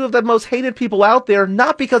are two of the most hated people out there,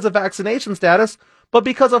 not because of vaccination status, but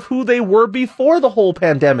because of who they were before the whole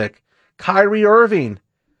pandemic. Kyrie Irving.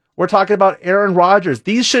 We're talking about Aaron Rodgers.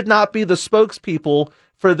 These should not be the spokespeople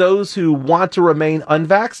for those who want to remain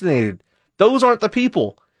unvaccinated. Those aren't the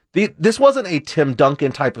people. This wasn't a Tim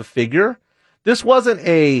Duncan type of figure. This wasn't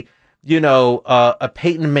a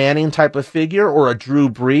Peyton Manning type of figure or a Drew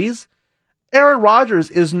Brees. Aaron Rodgers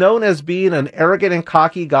is known as being an arrogant and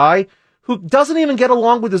cocky guy who doesn't even get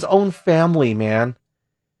along with his own family, man.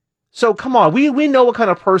 So come on, we know what kind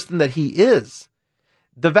of person that he is.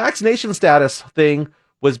 The vaccination status thing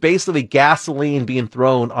was basically gasoline being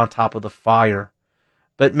thrown on top of the fire.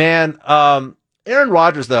 But man, Aaron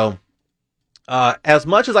Rodgers, though, as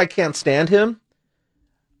much as I can't stand him,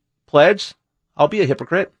 pledge, I'll be a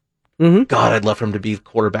hypocrite. Mm-hmm. God, I'd love for him to be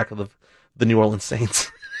quarterback of the New Orleans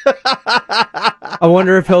Saints. I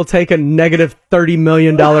wonder if he'll take a negative $30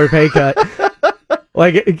 million pay cut.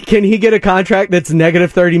 Like, can he get a contract that's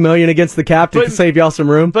negative $30 million against the cap to save y'all some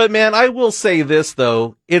room? But man, I will say this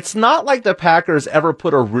though. It's not like the Packers ever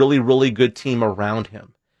put a really, really good team around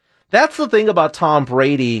him. That's the thing about Tom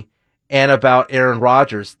Brady and about Aaron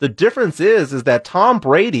Rodgers. The difference is that Tom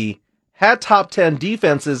Brady had top 10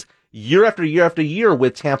 defenses year after year after year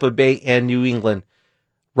with Tampa Bay and New England.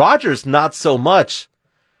 Rodgers, not so much.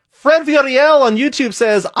 Fred Villarreal on YouTube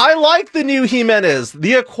says, I like the new Jimenez,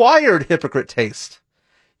 the acquired hypocrite taste.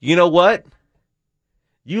 You know what?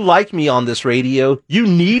 You like me on this radio. You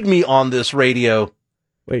need me on this radio.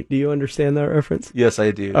 Wait, do you understand that reference? Yes, I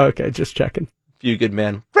do. Okay, just checking. Few Good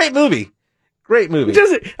Men. Great movie. Great movie.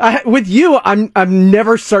 With you, I'm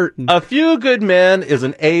never certain. A Few Good Men is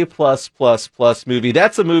an A+++ movie.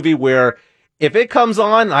 That's a movie where if it comes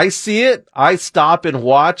on, I see it, I stop and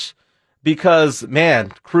watch because, man,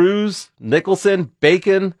 Cruise, Nicholson,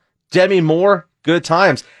 Bacon, Demi Moore, good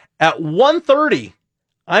times. At 1:30,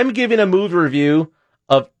 I'm giving a movie review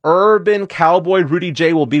of Urban Cowboy. Rudy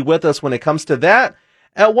J will be with us when it comes to that.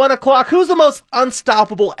 At 1 o'clock, who's the most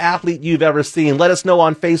unstoppable athlete you've ever seen? Let us know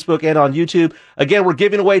on Facebook and on YouTube. Again, we're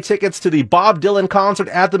giving away tickets to the Bob Dylan concert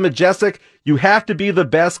at the Majestic. You have to be the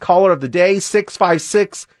best caller of the day,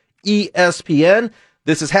 656 ESPN.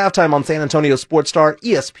 This is Halftime on San Antonio Sports Star,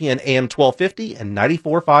 ESPN AM 1250 and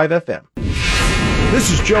 94.5 FM. This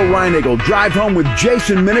is Joe Reinagle. Drive home with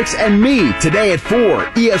Jason Minix and me today at 4,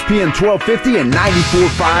 ESPN 1250 and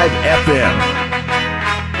 94.5 FM.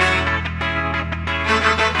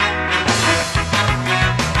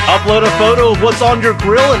 Upload a photo of what's on your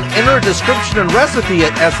grill and enter a description and recipe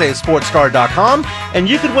at sasportstar.com, and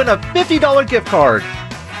you could win a $50 gift card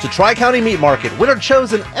to Tri-County Meat Market. Winner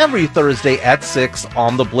chosen every Thursday at 6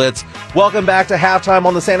 on the Blitz. Welcome back to Halftime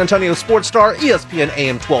on the San Antonio Sports Star, ESPN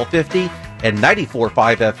AM 1250 and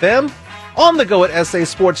 94.5 FM. On the go at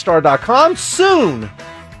sasportstar.com. Soon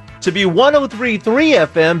to be 103.3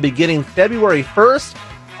 FM beginning February 1st.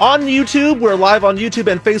 On YouTube, we're live on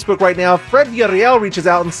YouTube and Facebook right now. Fred Villarreal reaches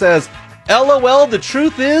out and says, LOL, the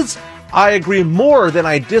truth is, I agree more than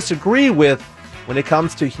I disagree with when it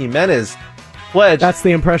comes to Jimenez. Pledge. That's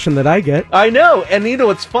the impression that I get. I know. And you know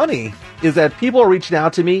what's funny is that people are reaching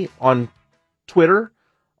out to me on Twitter,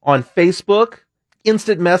 on Facebook,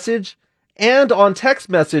 instant message, and on text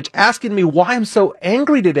message asking me why I'm so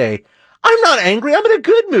angry today. I'm not angry. I'm in a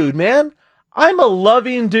good mood, man. I'm a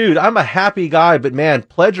loving dude. I'm a happy guy, but man,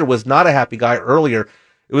 Pledger was not a happy guy earlier.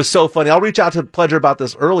 It was so funny. I'll reach out to Pledger about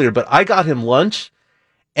this earlier, but I got him lunch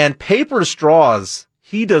and paper straws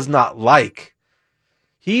he does not like.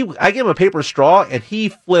 I gave him a paper straw and he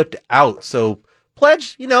flipped out. So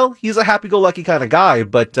Pledge, he's a happy-go-lucky kind of guy,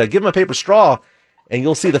 but give him a paper straw and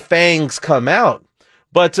you'll see the fangs come out.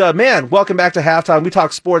 But man, welcome back to Halftime. We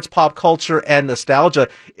talk sports, pop culture, and nostalgia.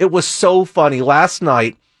 It was so funny. Last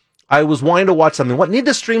night, I was wanting to watch something. Need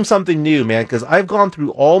to stream something new, man, because I've gone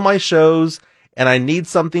through all my shows and I need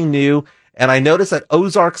something new. And I noticed that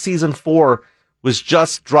Ozark Season 4 was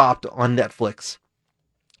just dropped on Netflix.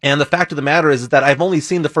 And the fact of the matter is that I've only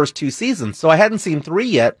seen the first 2 seasons, so I hadn't seen 3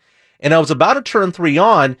 yet. And I was about to turn 3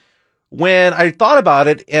 on when I thought about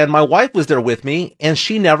it, and my wife was there with me, and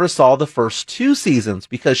she never saw the first 2 seasons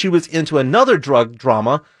because she was into another drug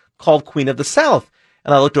drama called Queen of the South.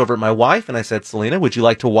 And I looked over at my wife and I said, Selena, would you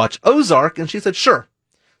like to watch Ozark? And she said, sure.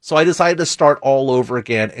 So I decided to start all over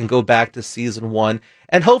again and go back to season 1.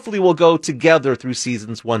 And hopefully we'll go together through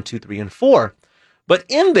seasons 1, 2, 3, and 4. But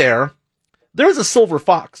in there's a silver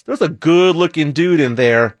fox. There's a good looking dude in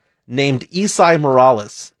there named Esai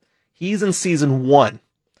Morales. He's in season 1.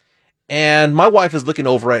 And my wife is looking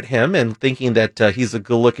over at him and thinking that he's a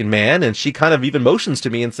good looking man. And she kind of even motions to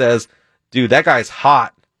me and says, dude, that guy's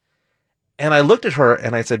hot. And I looked at her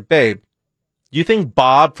and I said, babe, you think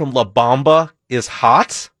Bob from La Bamba is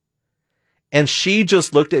hot? And she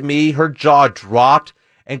just looked at me, her jaw dropped,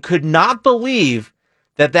 and could not believe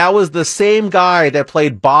that that was the same guy that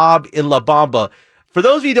played Bob in La Bamba. For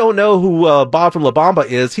those of you who don't know who Bob from La Bamba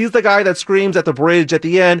is, he's the guy that screams at the bridge at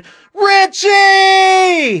the end,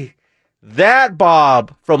 Richie! That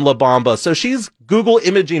Bob from La Bamba. So she's Google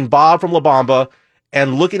imaging Bob from La Bamba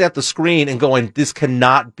and looking at the screen and going, this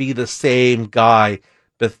cannot be the same guy.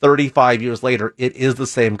 But 35 years later, it is the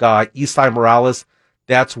same guy. Esai Morales,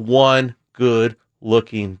 that's one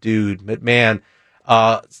good-looking dude. But man,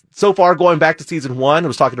 so far, going back to season 1, I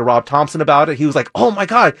was talking to Rob Thompson about it. He was like, oh my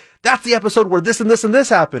God, that's the episode where this and this and this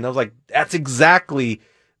happened. I was like, that's exactly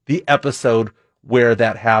the episode where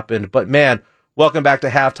that happened. But man, welcome back to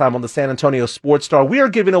Halftime on the San Antonio Sports Star. We are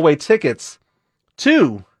giving away tickets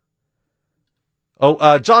to...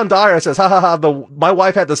 John Dyer says, my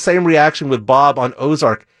wife had the same reaction with Bob on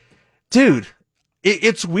Ozark. Dude,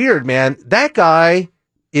 it's weird, man. That guy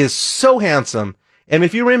is so handsome. And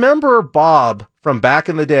if you remember Bob from back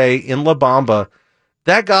in the day in La Bamba,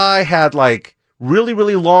 that guy had like really,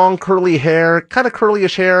 really long curly hair, kind of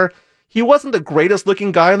curlyish hair. He wasn't the greatest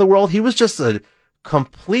looking guy in the world. He was just a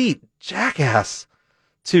complete jackass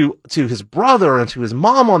to his brother and to his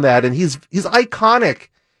mom on that. And he's iconic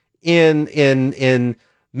in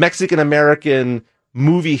Mexican American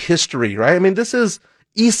movie history, right? I mean, this is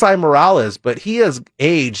Esai Morales, but he has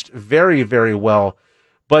aged very, very well.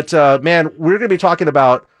 But man, we're going to be talking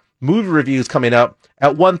about movie reviews coming up.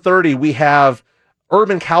 At 1:30, we have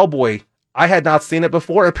Urban Cowboy. I had not seen it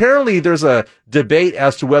before. Apparently, there's a debate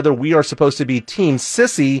as to whether we are supposed to be Team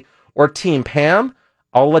Sissy or Team Pam.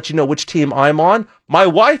 I'll let you know which team I'm on. My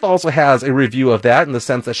wife also has a review of that in the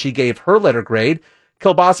sense that she gave her letter grade.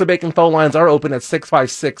 Kielbasa Bacon phone lines are open at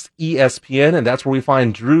 656-ESPN, and that's where we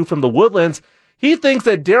find Drew from the Woodlands. He thinks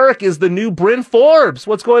that Derek is the new Bryn Forbes.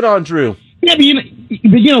 What's going on, Drew? Yeah,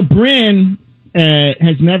 but Bryn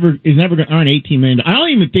is never going to earn $18 million. I don't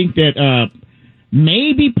even think that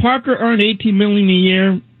maybe Parker earned $18 million a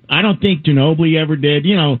year. I don't think Ginobili ever did.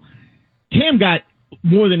 Tim got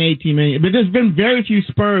more than $18 million, but there's been very few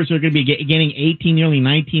Spurs who are going to be getting $18, nearly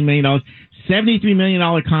 $19 million, $73 million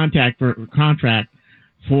contract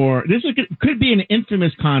for this could be an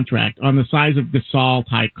infamous contract on the size of Gasol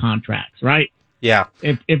type contracts, right? Yeah.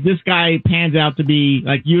 If this guy pans out to be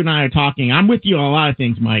like you and I are talking, I'm with you on a lot of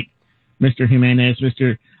things, Mike, Mr. Jimenez,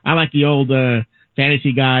 I like the old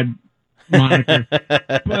fantasy god moniker,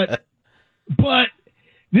 but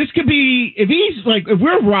this could be if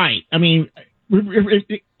we're right. I mean,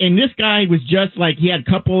 and this guy was just like he had a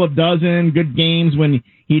couple of dozen good games when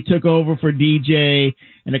he took over for DJ,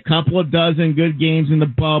 and a couple of dozen good games in the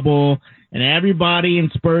bubble, and everybody in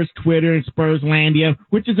Spurs Twitter and Spurslandia,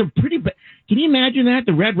 which is a pretty. Can you imagine that?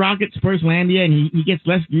 The Red Rocket Spurslandia, and he gets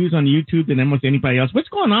less views on YouTube than almost anybody else. What's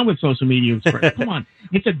going on with social media? Come on,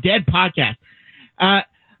 it's a dead podcast.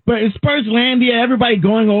 But in Spurslandia, everybody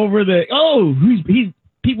going over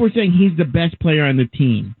people are saying he's the best player on the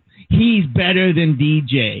team. He's better than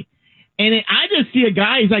DJ. And I just see a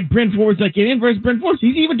guy, he's like Bryn Forbes, like an inverse Bryn Forbes.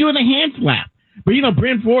 He's even doing the hand slap. But,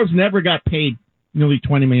 Bryn Forbes never got paid nearly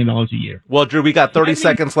 $20 million a year. Well, Drew, we got 30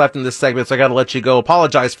 seconds left in this segment, so I got to let you go.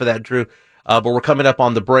 Apologize for that, Drew, but we're coming up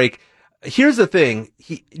on the break. Here's the thing.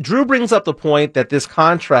 Drew brings up the point that this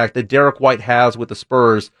contract that Derek White has with the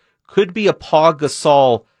Spurs could be a Pau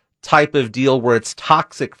Gasol type of deal where it's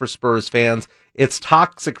toxic for Spurs fans. It's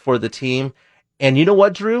toxic for the team. And you know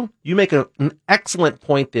what, Drew? You make an excellent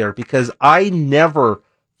point there because I never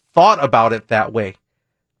thought about it that way.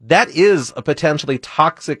 That is a potentially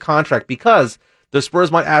toxic contract because the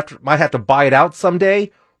Spurs might have to buy it out someday,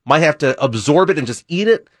 might have to absorb it and just eat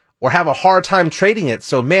it, or have a hard time trading it.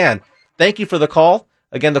 So, man, thank you for the call.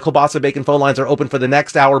 Again, the Kielbasa Bacon phone lines are open for the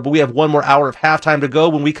next hour, but we have one more hour of halftime to go.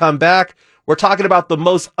 When we come back, we're talking about the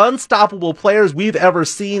most unstoppable players we've ever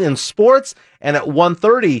seen in sports. And at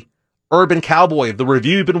 1:30, Urban Cowboy, the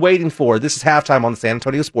review you've been waiting for. This is halftime on the San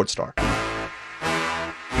Antonio Sports Star.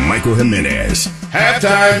 Michael Jimenez.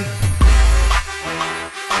 Halftime.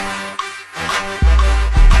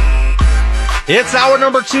 It's hour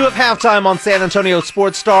number 2 of halftime on San Antonio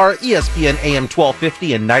Sports Star, ESPN AM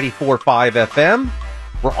 1250 and 94.5 FM.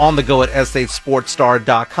 We're on the go at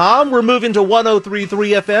SHSportsStar.com. We're moving to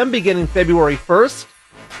 103.3 FM beginning February 1st.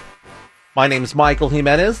 My name's Michael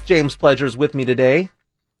Jimenez. James Pledger's with me today.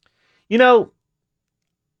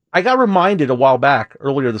 I got reminded a while back,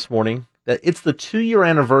 earlier this morning, that it's the 2-year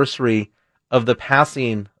anniversary of the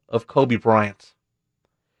passing of Kobe Bryant.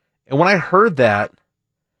 And when I heard that,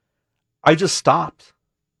 I just stopped.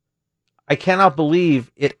 I cannot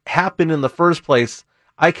believe it happened in the first place.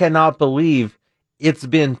 I cannot believe it's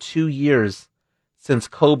been 2 years since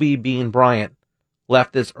Kobe Bean Bryant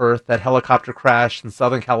left this earth, that helicopter crash in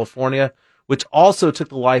Southern California, which also took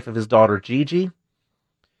the life of his daughter Gigi.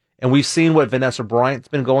 And we've seen what Vanessa Bryant's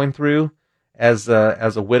been going through as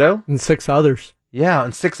a widow. And 6 others. Yeah,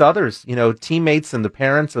 and 6 others. Teammates and the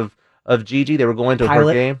parents of Gigi, they were going to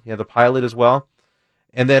her game. Yeah, the pilot as well.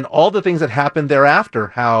 And then all the things that happened thereafter,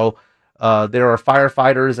 how there are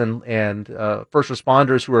firefighters and first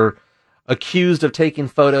responders who are accused of taking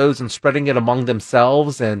photos and spreading it among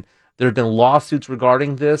themselves. And there have been lawsuits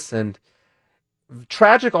regarding this. And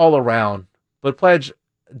tragic all around. But Pledge,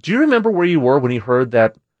 do you remember where you were when you heard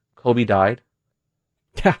that Kobe died?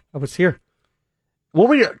 Yeah, I was here. What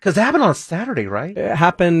were you? Because it happened on a Saturday, right? It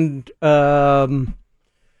happened 2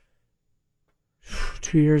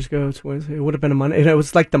 years ago. It would have been a Monday. It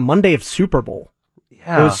was like the Monday of Super Bowl.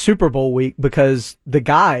 Yeah. It was Super Bowl week because the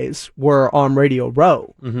guys were on Radio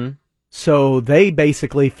Row. Mm-hmm. So they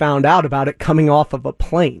basically found out about it coming off of a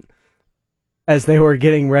plane as they were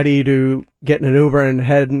getting ready to get in an Uber and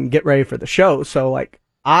head and get ready for the show. So,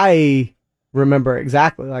 I remember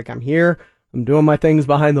exactly, I'm here, I'm doing my things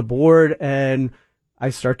behind the board, and I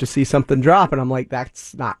start to see something drop, and I'm like,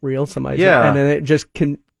 that's not real. And then it just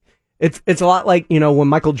it's a lot like, when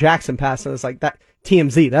Michael Jackson passed, and it's like, that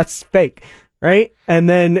TMZ, that's fake, right? And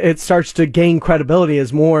then it starts to gain credibility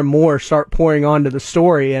as more and more start pouring onto the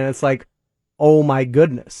story, and it's like, oh my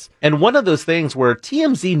goodness. And one of those things where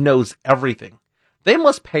TMZ knows everything. They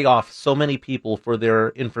must pay off so many people for their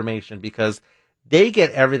information because they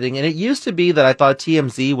get everything. And it used to be that I thought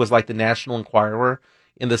TMZ was like the National Enquirer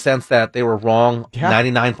in the sense that they were wrong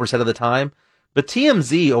 99% of the time. But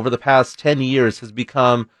TMZ over the past 10 years has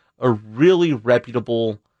become a really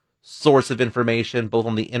reputable source of information, both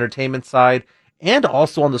on the entertainment side and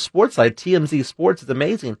also on the sports side. TMZ Sports is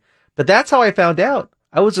amazing. But that's how I found out.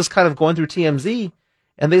 I was just kind of going through TMZ,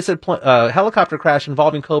 and they said helicopter crash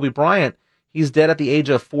involving Kobe Bryant. He's dead at the age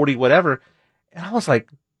of 40, whatever. And I was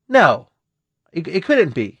like, no, it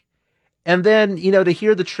couldn't be. And then, to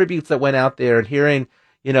hear the tributes that went out there and hearing,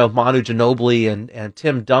 Manu Ginobili and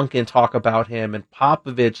Tim Duncan talk about him and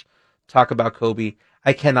Popovich talk about Kobe,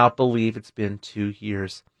 I cannot believe it's been 2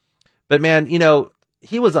 years. But man,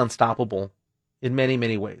 he was unstoppable in many,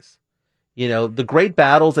 many ways. The great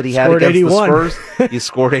battles that he had against 81. The Spurs, he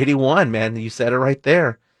scored 81, man. You said it right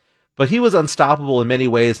there. But he was unstoppable in many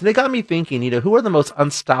ways. And it got me thinking, who are the most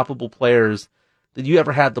unstoppable players that you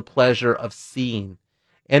ever had the pleasure of seeing?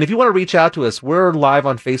 And if you want to reach out to us, we're live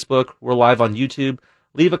on Facebook. We're live on YouTube.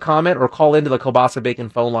 Leave a comment or call into the Kielbasa Bacon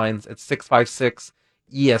phone lines at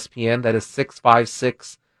 656-ESPN. That is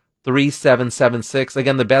 656-3776.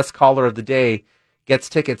 Again, the best caller of the day gets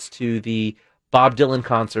tickets to the Bob Dylan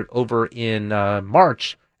concert over in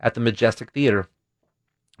March at the Majestic Theater.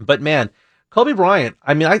 But man, Kobe Bryant,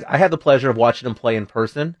 I had the pleasure of watching him play in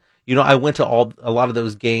person. I went to a lot of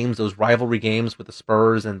those games, those rivalry games with the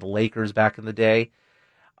Spurs and the Lakers back in the day.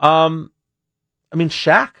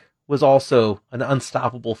 Shaq was also an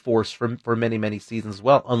unstoppable force for many, many seasons as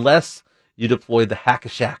well, unless you deployed the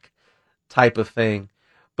Hack-a-Shaq type of thing.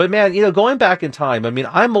 But man, going back in time,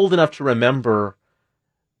 I'm old enough to remember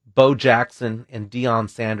Bo Jackson and Deion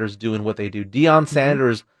Sanders doing what they do. Deion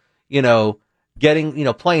Sanders,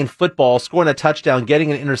 playing football, scoring a touchdown,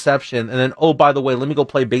 getting an interception, and then, oh, by the way, let me go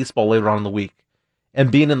play baseball later on in the week,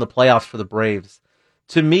 and being in the playoffs for the Braves.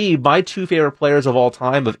 To me, my two favorite players of all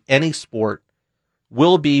time of any sport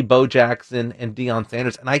will be Bo Jackson and Deion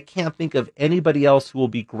Sanders, and I can't think of anybody else who will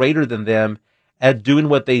be greater than them at doing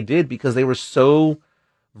what they did because they were so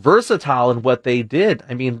versatile in what they did.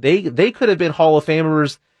 They could have been Hall of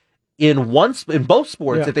Famers in both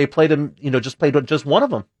sports if they played them, played just one of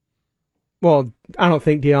them. Well, I don't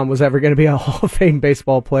think Deion was ever going to be a Hall of Fame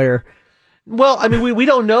baseball player. Well, we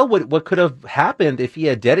don't know what could have happened if he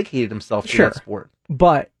had dedicated himself to that sport.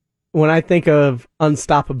 But when I think of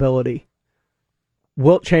unstoppability,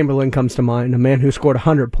 Wilt Chamberlain comes to mind, a man who scored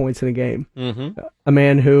 100 points in a game. Mm-hmm. A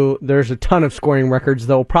man who, there's a ton of scoring records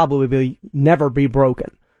that will probably never be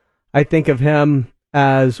broken. I think of him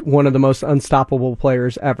as one of the most unstoppable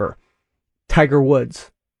players ever. Tiger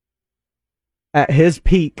Woods, at his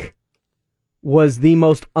peak, was the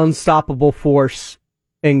most unstoppable force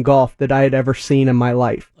in golf that I had ever seen in my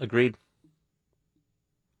life. Agreed.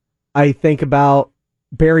 I think about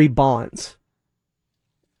Barry Bonds,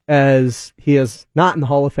 as he is not in the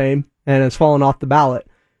Hall of Fame and has fallen off the ballot.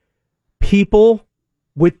 People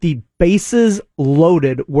with the bases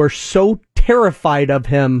loaded were so terrified of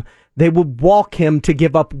him, they would walk him to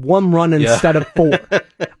give up 1 run instead of 4.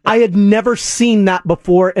 I had never seen that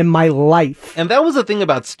before in my life. And that was the thing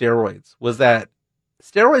about steroids, was that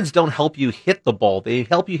steroids don't help you hit the ball. They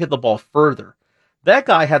help you hit the ball further. That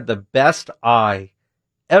guy had the best eye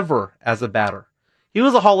ever as a batter. He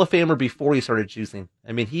was a Hall of Famer before he started juicing.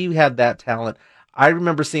 He had that talent. I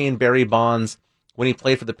remember seeing Barry Bonds when he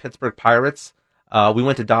played for the Pittsburgh Pirates. We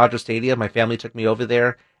went to Dodger Stadium. My family took me over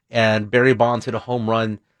there, and Barry Bonds hit a home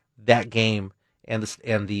run that game, and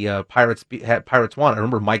the Pirates won. I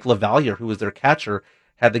remember Mike LaValliere, who was their catcher,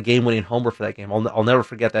 had the game-winning homer for that game. I'll never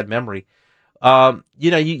forget that memory.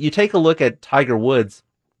 You take a look at Tiger Woods.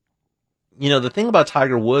 The thing about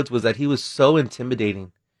Tiger Woods was that he was so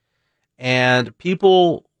intimidating, and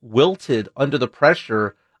people wilted under the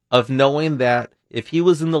pressure of knowing that if he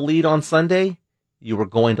was in the lead on Sunday, you were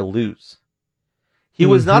going to lose. He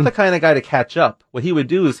was not the kind of guy to catch up. What he would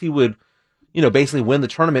do is he would, basically win the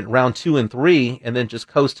tournament in round 2 and 3 and then just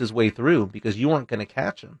coast his way through because you weren't going to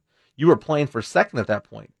catch him. You were playing for second at that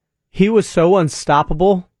point. He was so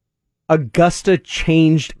unstoppable. Augusta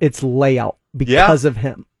changed its layout because of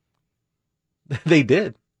him. They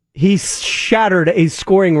did. He shattered a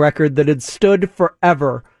scoring record that had stood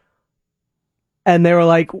forever. And they were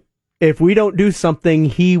like, if we don't do something,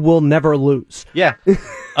 he will never lose. Yeah.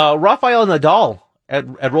 Rafael Nadal at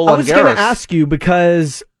Roland Garros. I was going to ask you,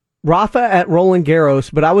 because Rafa at Roland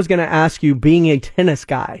Garros, but I was going to ask you, being a tennis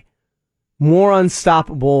guy, more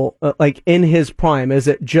unstoppable, like in his prime, is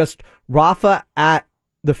it just Rafa at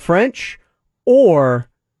the French, or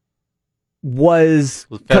was,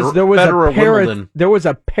 because there was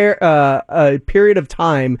a period of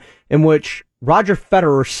time in which Roger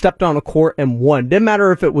Federer stepped on a court and won. Didn't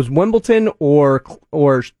matter if it was Wimbledon or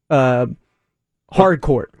hard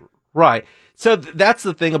court. Right. So that's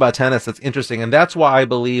the thing about tennis that's interesting, and that's why I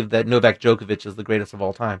believe that Novak Djokovic is the greatest of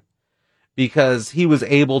all time. because he was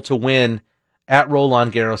able to win at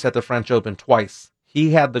Roland Garros at the French Open twice.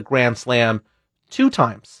 He had the Grand Slam 2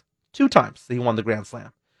 times. 2 times he won the Grand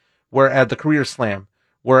Slam. Whereas the Career Slam.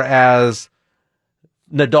 Whereas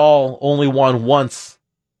Nadal only won once,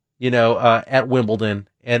 at Wimbledon,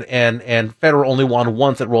 and Federer only won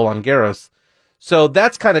once at Roland Garros. So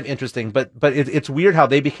that's kind of interesting, but it's weird how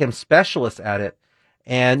they became specialists at it.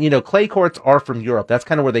 And, clay courts are from Europe. That's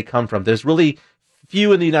kind of where they come from. There's really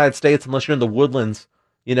few in the United States, unless you're in the woodlands,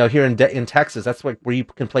 here in Texas. That's where you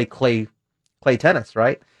can play clay tennis,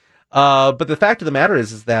 right? But the fact of the matter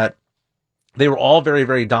is that they were all very,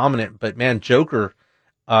 very dominant. But man, Joker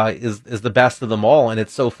is the best of them all. And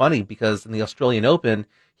it's so funny because in the Australian Open,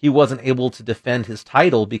 he wasn't able to defend his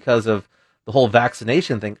title because of the whole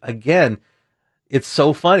vaccination thing. Again, it's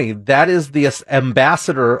so funny. That is the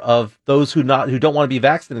ambassador of those who don't want to be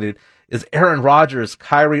vaccinated is Aaron Rodgers,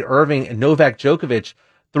 Kyrie Irving, and Novak Djokovic.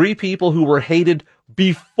 3 people who were hated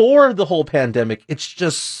before the whole pandemic. It's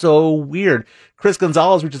just so weird. Chris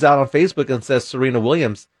Gonzalez reaches out on Facebook and says Serena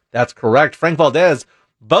Williams. That's correct. Frank Valdez,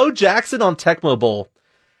 Bo Jackson on Tecmo Bowl.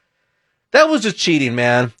 That was just cheating,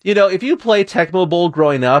 man. If you play Tecmo Bowl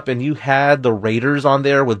growing up and you had the Raiders on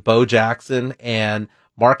there with Bo Jackson and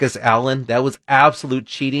Marcus Allen, that was absolute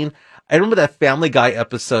cheating. I remember that Family Guy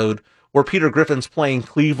episode where Peter Griffin's playing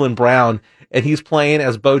Cleveland Brown and he's playing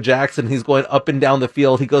as Bo Jackson. He's going up and down the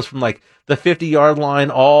field. He goes from like the 50-yard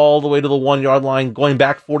line all the way to the 1-yard line, going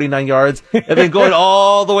back 49 yards, and then going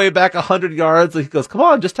all the way back 100 yards. And he goes, come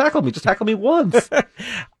on, just tackle me. Just tackle me once.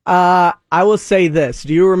 I will say this.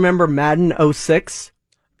 Do you remember Madden 06?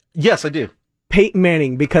 Yes, I do. Peyton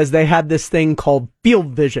Manning, because they had this thing called Field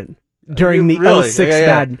Vision during the Really? 06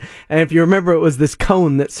 Madden. And if you remember, it was this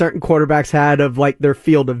cone that certain quarterbacks had of like their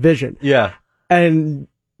field of vision. Yeah. And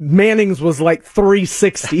Manning's was like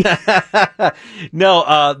 360.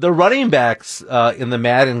 No, the running backs in the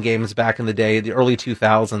Madden games back in the day, the early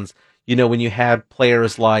 2000s, when you had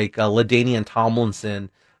players like LaDainian Tomlinson,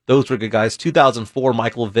 those were good guys. 2004,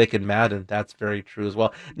 Michael Vick and Madden. That's very true as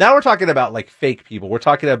well. Now we're talking about like fake people. We're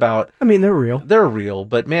talking about... I mean, they're real. They're real.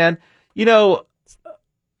 But man,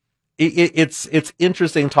 it's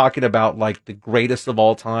interesting talking about like the greatest of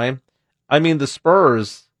all time. I mean, the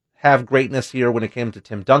Spurs have greatness here when it came to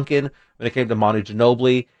Tim Duncan, when it came to Manu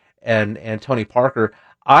Ginobili and Tony Parker.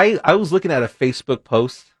 I was looking at a Facebook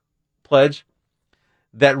post, Pledge,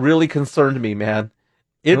 that really concerned me, man.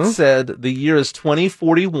 It said the year is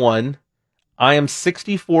 2041. I am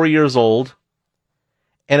 64 years old.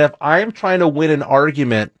 And if I am trying to win an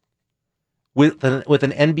argument with an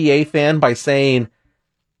NBA fan by saying,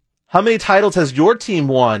 how many titles has your team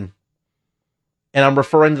won? And I'm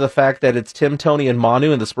referring to the fact that it's Tim, Tony, and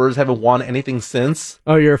Manu, and the Spurs haven't won anything since.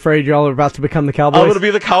 Oh, you're afraid y'all are about to become the Cowboys? I'm going to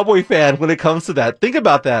be the Cowboy fan when it comes to that. Think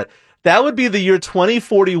about that. That would be the year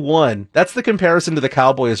 2041. That's the comparison to the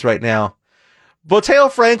Cowboys right now.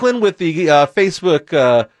 Boteo Franklin with the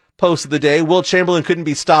Facebook post of the day. Will Chamberlain couldn't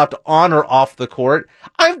be stopped on or off the court.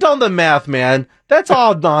 I've done the math, man. That's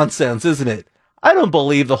all nonsense, isn't it? I don't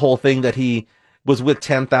believe the whole thing that he was with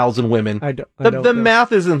 10,000 women. The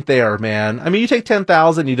math isn't there, man. I mean, you take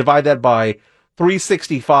 10,000, you divide that by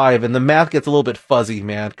 365, and the math gets a little bit fuzzy,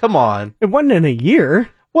 man. Come on. It wasn't in a year.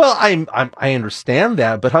 Well, I understand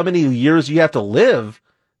that, but how many years do you have to live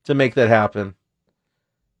to make that happen?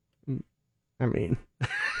 I mean,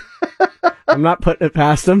 I'm not putting it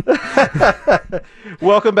past him.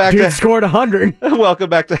 Welcome back. Dude scored 100.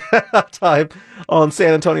 Welcome back to Halftime on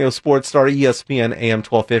San Antonio Sports Star, ESPN AM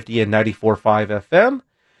 1250 and 94.5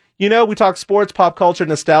 FM. We talk sports, pop culture,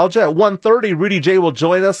 nostalgia. At 1:30, Rudy J will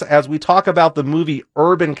join us as we talk about the movie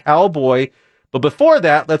Urban Cowboy. But before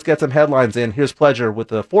that, let's get some headlines in. Here's Pledger with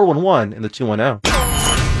the 411 and the 210.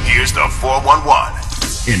 Here's the 411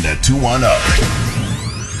 in the 210.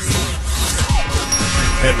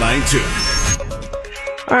 Headline 2.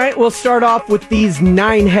 All right, we'll start off with these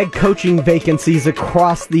 9 head coaching vacancies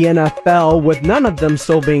across the NFL, with none of them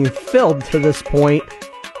still being filled to this point,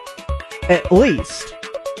 at least.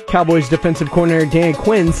 Cowboys defensive coordinator Dan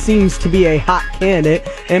Quinn seems to be a hot candidate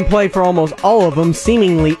and played for almost all of them,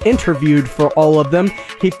 seemingly interviewed for all of them.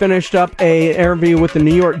 He finished up an interview with the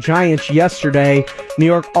New York Giants yesterday. New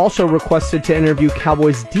York also requested to interview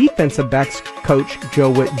Cowboys defensive backs coach Joe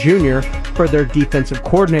Witt Jr. for their defensive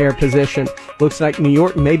coordinator position. Looks like New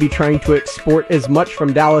York may be trying to export as much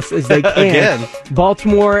from Dallas as they can. Again.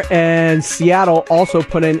 Baltimore and Seattle also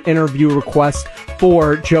put in interview requests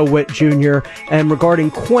for Joe Witt Jr. And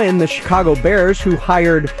regarding Quinn, the Chicago Bears, who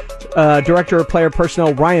hired Director of Player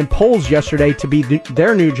Personnel Ryan Poles yesterday to be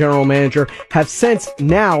their new general manager, have since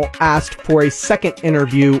now asked for a second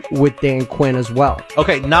interview with Dan Quinn as well.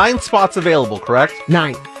 Okay, 9 spots available, correct?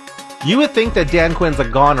 9. You would think that Dan Quinn's a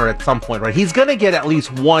goner at some point, right? He's going to get at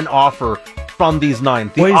least one offer from these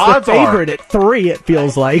 9. The well, he's odds the favorite at 3, it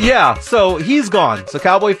feels like. Yeah, so he's gone. So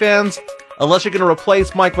Cowboy fans, unless you're going to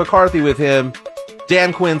replace Mike McCarthy with him,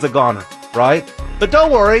 Dan Quinn's a goner, right? But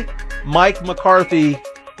don't worry, Mike McCarthy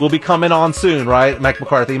will be coming on soon, right? Mike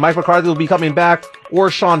McCarthy will be coming back, or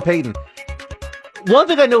Sean Payton. One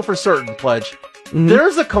thing I know for certain, Pledge,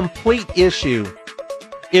 there's a complete issue.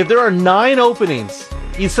 If there are 9 openings,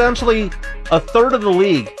 essentially a third of the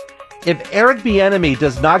league, if Eric Bieniemy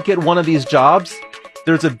does not get one of these jobs,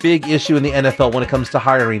 there's a big issue in the NFL when it comes to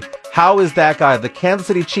hiring. How is that guy, the Kansas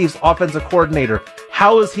City Chiefs offensive coordinator,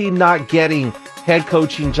 how is he not getting head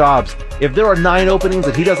coaching jobs? If there are 9 openings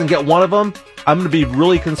and he doesn't get one of them, I'm going to be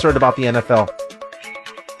really concerned about the NFL.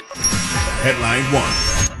 Headline 1.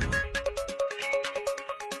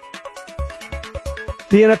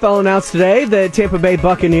 The NFL announced today that Tampa Bay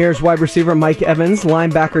Buccaneers wide receiver Mike Evans,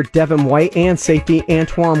 linebacker Devin White, and safety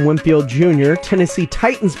Antoine Winfield Jr., Tennessee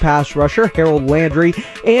Titans pass rusher Harold Landry,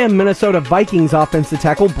 and Minnesota Vikings offensive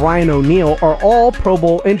tackle Brian O'Neill are all Pro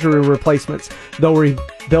Bowl injury replacements.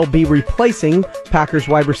 They'll be replacing Packers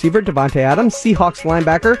wide receiver Devontae Adams, Seahawks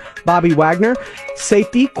linebacker Bobby Wagner,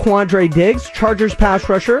 safety Quandre Diggs, Chargers pass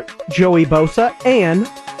rusher Joey Bosa, and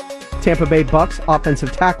Tampa Bay Bucs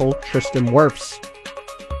offensive tackle Tristan Wirfs.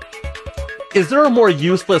 Is there a more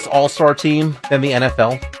useless all-star team than the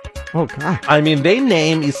NFL? Oh, God. I mean, they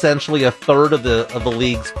name essentially a third of the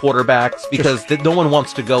league's quarterbacks because no one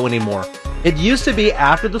wants to go anymore. It used to be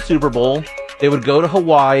after the Super Bowl, they would go to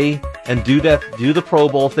Hawaii and do the Pro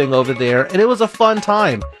Bowl thing over there, and it was a fun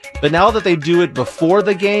time. But now that they do it before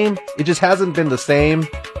the game, it just hasn't been the same,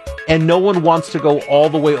 and no one wants to go all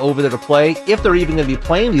the way over there to play, if they're even going to be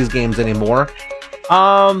playing these games anymore.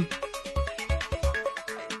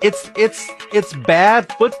 It's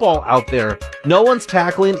bad football out there. No one's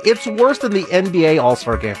tackling. It's worse than the NBA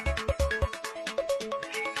All-Star Game.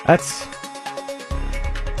 That's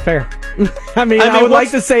fair. I mean, I would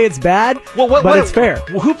like to say it's bad, but it's fair.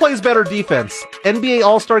 Who plays better defense? NBA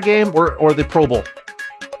All-Star Game or the Pro Bowl?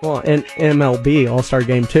 Well, and MLB All-Star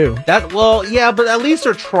Game too. Yeah, but at least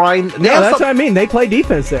they're trying. That's what I mean. They play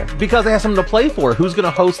defense there. Because they have something to play for. Who's going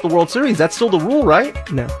to host the World Series? That's still the rule, right?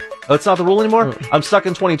 No. Oh, it's not the rule anymore? I'm stuck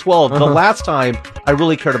in 2012. The last time I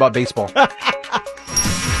really cared about baseball.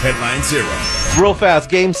 Headline 0. Real fast.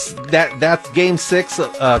 That's game 6,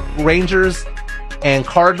 Rangers and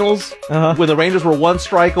Cardinals. When the Rangers were 1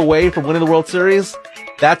 strike away from winning the World Series.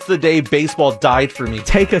 That's the day baseball died for me.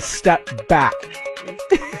 Take a step back.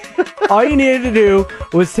 All you needed to do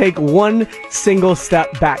was take one single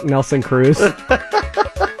step back, Nelson Cruz.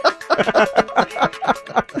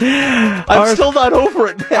 I'm still not over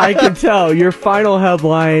it, man. I can tell. Your final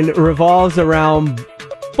headline revolves around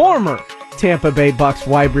former Tampa Bay Bucs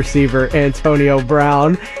wide receiver Antonio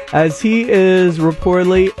Brown, as he is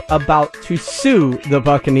reportedly about to sue the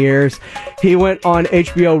Buccaneers. He went on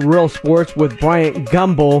HBO Real Sports with Bryant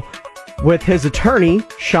Gumbel with his attorney,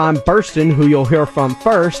 Sean Burston, who you'll hear from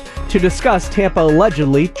first, to discuss Tampa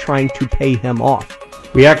allegedly trying to pay him off.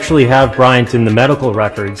 We actually have, Bryant, in the medical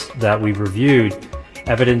records that we've reviewed,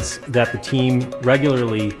 evidence that the team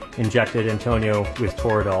regularly injected Antonio with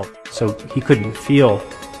Toradol, so he couldn't feel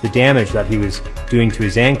the damage that he was doing to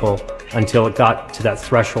his ankle until it got to that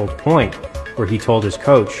threshold point where he told his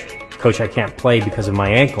coach, "Coach, I can't play because of my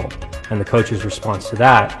ankle." And the coach's response to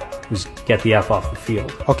that was, "Get the F off the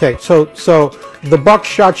field." Okay, so the Bucs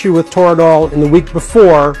shot you with Toradol in the week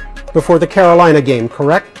before the Carolina game,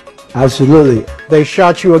 correct? Absolutely. They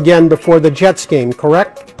shot you again before the Jets game,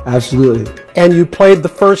 correct? Absolutely. And you played the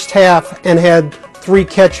first half and had 3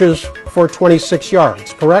 catches for 26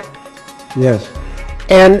 yards, correct? Yes.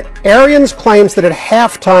 And Arians claims that at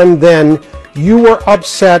halftime then, you were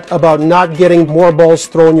upset about not getting more balls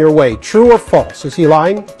thrown your way. True or false? Is he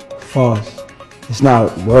lying? False. It's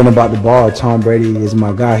not worrying about the ball. Tom Brady is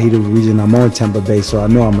my guy. He's the reason I'm on Tampa Bay, so I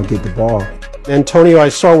know I'm going to get the ball. Antonio, I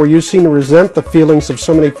saw where you seem to resent the feelings of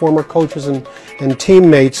so many former coaches and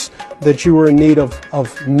teammates that you were in need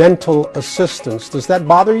of mental assistance. Does that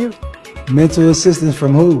bother you? Mental assistance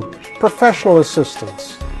from who? Professional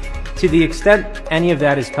assistance. To the extent any of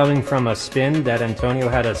that is coming from a spin that Antonio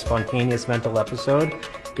had a spontaneous mental episode,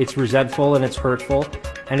 it's resentful and it's hurtful,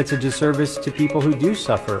 and it's a disservice to people who do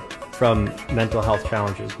suffer from mental health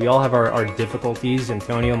challenges. We all have our difficulties,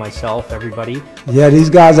 Antonio, myself, everybody. Yeah, these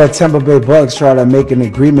guys at Tampa Bay Bucks try to make an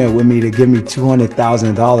agreement with me to give me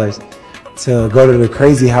 $200,000 to go to the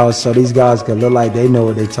crazy house so these guys can look like they know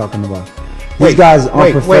what they're talking about. These guys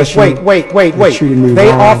are professional. Wait. They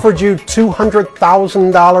wrong. offered you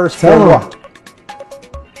 $200,000 for Tell what?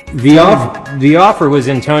 The offer was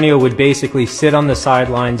Antonio would basically sit on the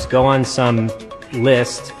sidelines, go on some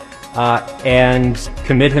list, and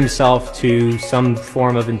commit himself to some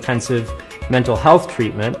form of intensive mental health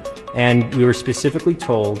treatment. And we were specifically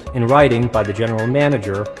told in writing by the general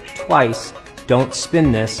manager twice, don't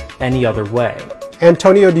spin this any other way.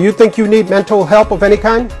 Antonio, do you think you need mental help of any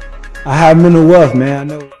kind? I have mental wealth,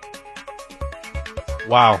 man. I know.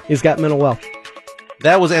 Wow. He's got mental wealth.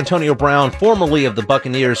 That was Antonio Brown, formerly of the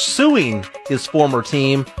Buccaneers, suing his former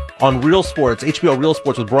team on Real Sports, HBO Real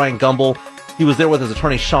Sports with Brian Gumbel. He was there with his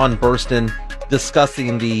attorney, Sean Burston,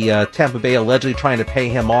 discussing the Tampa Bay allegedly trying to pay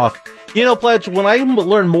him off. You know, Pledge, when I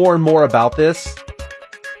learn more and more about this,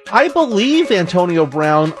 I believe Antonio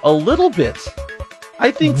Brown a little bit. I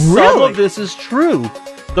think some of this is true.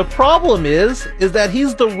 The problem is that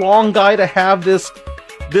he's the wrong guy to have this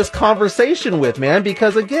conversation with, man,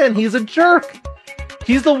 because again, he's a jerk.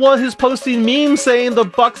 He's the one who's posting memes saying the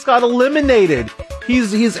Bucks got eliminated.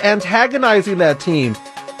 He's antagonizing that team.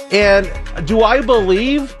 And do I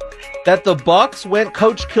believe that the Bucks went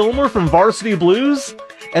Coach Kilmer from Varsity Blues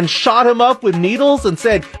and shot him up with needles and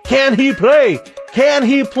said, "Can he play? Can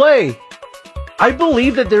he play?" I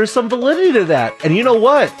believe that there's some validity to that. And you know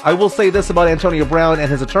what? I will say this about Antonio Brown and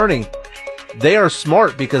his attorney. They are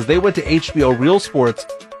smart because they went to HBO Real Sports,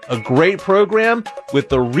 a great program with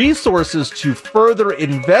the resources to further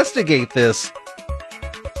investigate this.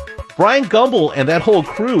 Brian Gumbel and that whole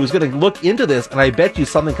crew is going to look into this, and I bet you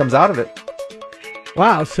something comes out of it.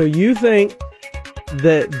 Wow, so you think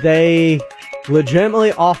that they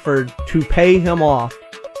legitimately offered to pay him off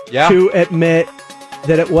to admit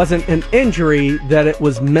that it wasn't an injury, that it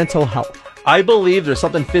was mental health? I believe there's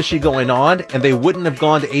something fishy going on, and they wouldn't have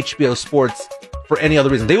gone to HBO Sports for any other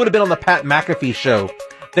reason. They would have been on the Pat McAfee show.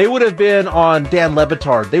 They would have been on Dan Le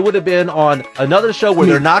Batard. They would have been on another show where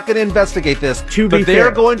they're not going to investigate this, but they're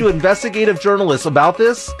going to investigative journalists about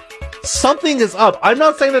this. Something is up. I'm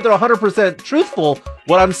not saying that they're 100% truthful.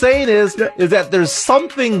 What I'm saying is that there's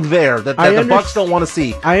something there that the Bucks don't want to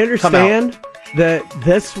see. I understand that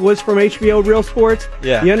this was from HBO Real Sports.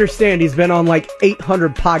 Yeah. You understand he's been on like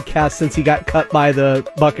 800 podcasts since he got cut by the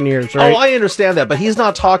Buccaneers, right? Oh, I understand that, but he's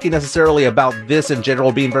not talking necessarily about this in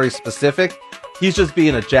general, being very specific. He's just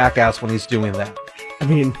being a jackass when he's doing that. I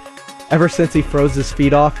mean, ever since he froze his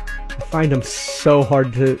feet off, I find him so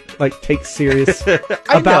hard to take serious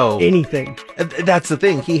about anything. That's the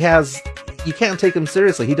thing. You can't take him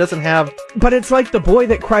seriously. He doesn't have... But it's like the boy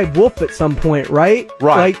that cried wolf at some point, right?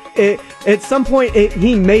 Right. At some point,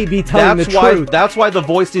 he may be telling the truth. That's why the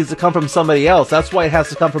voice needs to come from somebody else. That's why it has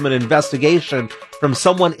to come from an investigation from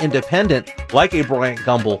someone independent, like a Bryant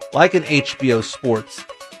Gumbel, like an HBO Sports.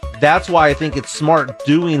 That's why I think it's smart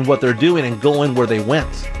doing what they're doing and going where they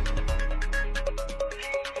went.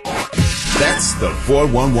 That's the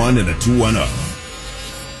 411 and the 210.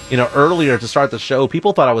 You know, earlier to start the show,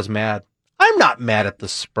 people thought I was mad. I'm not mad at the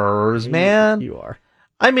Spurs, man. You are.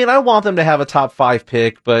 I mean, I want them to have a top 5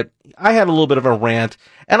 pick, but I had a little bit of a rant,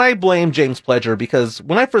 and I blame James Pledger because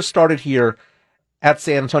when I first started here at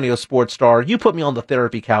San Antonio Sports Star, you put me on the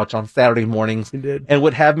therapy couch on Saturday mornings and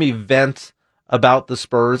would have me vent about the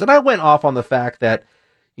Spurs. And I went off on the fact that,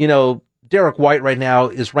 you know, Derek White right now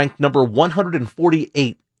is ranked number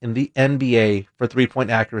 148 in the NBA for three-point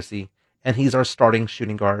accuracy, and he's our starting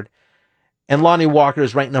shooting guard. And Lonnie Walker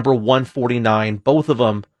is ranked number 149, both of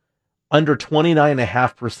them under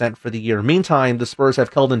 29.5% for the year. Meantime, the Spurs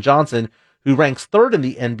have Keldon Johnson, who ranks third in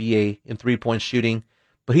the NBA in three-point shooting,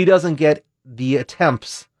 but he doesn't get the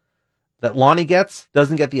attempts that Lonnie gets,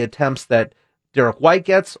 doesn't get the attempts that Derek White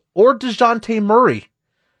gets, or DeJounte Murray.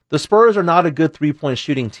 The Spurs are not a good three-point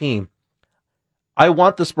shooting team. I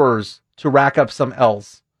want the Spurs to rack up some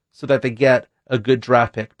L's so that they get a good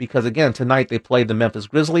draft pick, because again, tonight they play the Memphis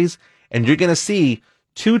Grizzlies, and you're going to see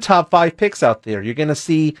 2 top 5 picks out there. You're going to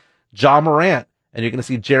see Ja Morant, and you're going to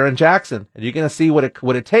see Jaren Jackson, and you're going to see what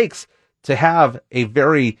it takes to have a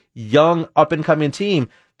very young, up-and-coming team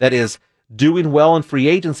that is doing well in free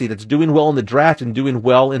agency, that's doing well in the draft, and doing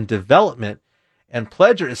well in development. And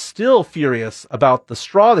Pledger is still furious about the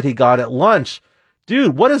straw that he got at lunch.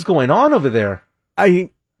 Dude, what is going on over there? I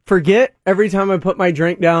forget every time I put my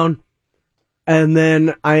drink down and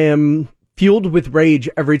then I am fueled with rage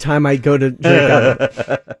every time I go to drink out of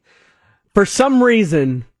it. For some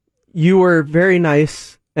reason, you were very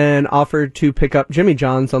nice and offered to pick up Jimmy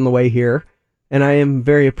John's on the way here, and I am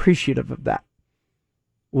very appreciative of that.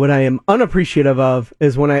 What I am unappreciative of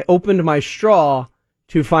is when I opened my straw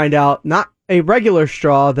to find out not a regular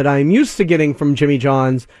straw that I'm used to getting from Jimmy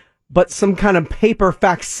John's, but some kind of paper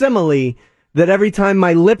facsimile that every time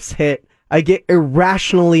my lips hit, I get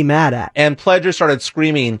irrationally mad at. And Pledger started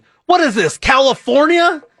screaming, "What is this,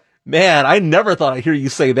 California?" Man, I never thought I'd hear you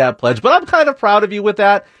say that, Pledge, but I'm kind of proud of you with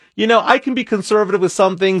that. You know, I can be conservative with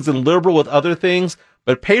some things and liberal with other things,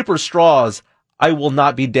 but paper straws, I will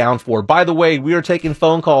not be down for. By the way, we are taking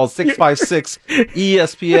phone calls, 656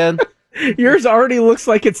 ESPN. Yours already looks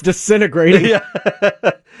like it's disintegrating. Yeah.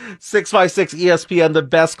 656 ESPN, the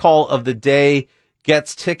best call of the day,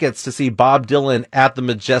 gets tickets to see Bob Dylan at the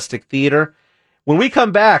Majestic Theater. When we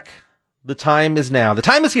come back, the time is now. The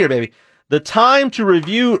time is here, baby. The time to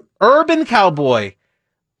review Urban Cowboy,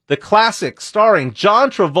 the classic starring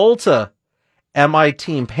John Travolta. Am I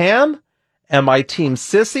Team Pam? Am I Team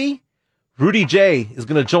Sissy? Rudy J is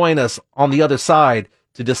going to join us on the other side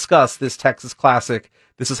to discuss this Texas classic.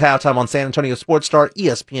 This is Halftime on San Antonio Sports Star,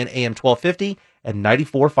 ESPN AM 1250 and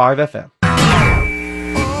 94.5 FM.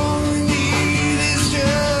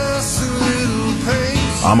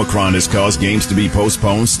 Omicron has caused games to be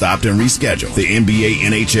postponed, stopped, and rescheduled. The NBA,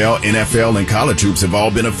 NHL, NFL, and college hoops have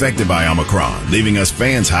all been affected by Omicron, leaving us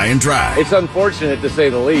fans high and dry. It's unfortunate, to say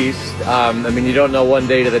the least. You don't know one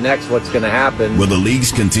day to the next what's going to happen. Will the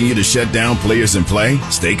leagues continue to shut down players and play?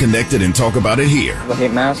 Stay connected and talk about it here. I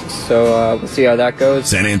hate masks, so we'll see how that goes.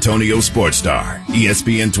 San Antonio Sports Star,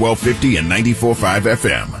 ESPN 1250 and 94.5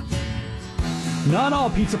 FM. Not all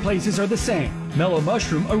pizza places are the same. Mellow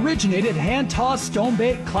Mushroom originated hand-tossed,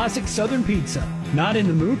 stone-baked classic Southern pizza. Not in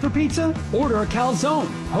the mood for pizza? Order a calzone,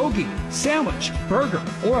 hoagie, sandwich, burger,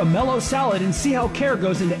 or a mellow salad and see how care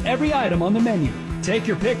goes into every item on the menu. Take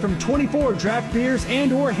your pick from 24 draft beers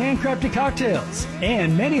and or handcrafted cocktails.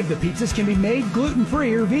 And many of the pizzas can be made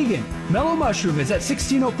gluten-free or vegan. Mellow Mushroom is at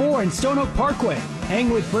 1604 in Stone Oak Parkway. Hang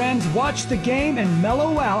with friends, watch the game, and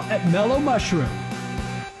mellow out at Mellow Mushroom.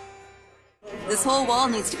 This whole wall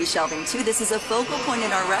needs to be shelving, too. This is a focal point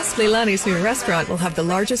in our restaurant. Leilani's new restaurant will have the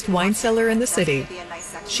largest wine cellar in the city.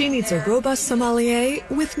 She needs a robust sommelier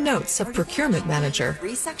with notes of procurement manager.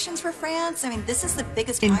 3 sections for France? This is the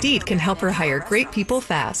biggest... Indeed can help her hire great people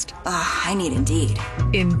fast. I need Indeed.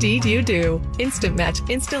 Indeed you do. Instant Match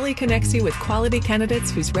instantly connects you with quality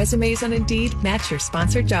candidates whose resumes on Indeed match your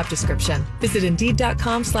sponsored job description. Visit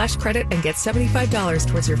Indeed.com/credit and get $75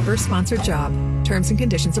 towards your first sponsored job. Terms and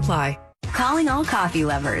conditions apply. Calling all coffee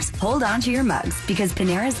lovers. Hold on to your mugs because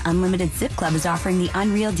Panera's Unlimited Sip Club is offering the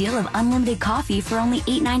unreal deal of unlimited coffee for only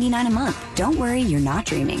 $8.99 a month. Don't worry, you're not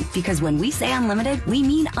dreaming because when we say unlimited, we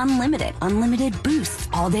mean unlimited. Unlimited boosts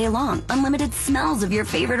all day long. Unlimited smells of your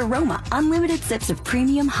favorite aroma. Unlimited sips of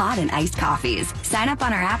premium hot and iced coffees. Sign up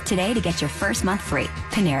on our app today to get your first month free.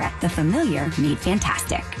 Panera, the familiar made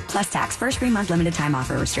fantastic. Plus tax, first free month limited time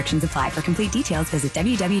offer. Restrictions apply. For complete details, visit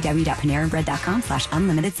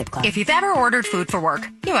www.panerabread.com/unlimited sip club. If you've ever ordered food for work,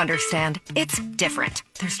 you understand. It's different.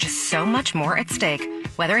 There's just so much more at stake.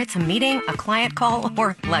 Whether it's a meeting, a client call,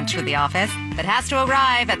 or lunch with the office that has to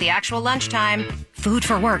arrive at the actual lunchtime, food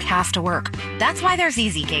for work has to work. That's why there's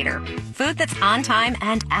EasyCater. Food that's on time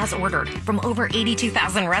and as ordered from over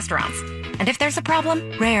 82,000 restaurants. And if there's a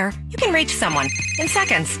problem, rare, you can reach someone in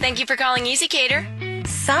seconds. Thank you for calling EasyCater.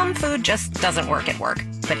 Some food just doesn't work at work,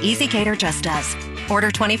 but EasyCater just does.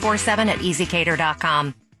 Order 24/7 at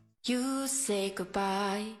EasyCater.com. You say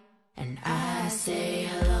goodbye, and I say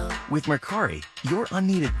hello. With Mercari, your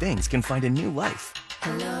unneeded things can find a new life.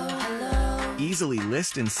 Hello, hello. Easily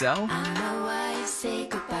list and sell. I know I say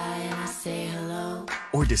goodbye and I say hello.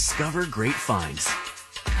 Or discover great finds.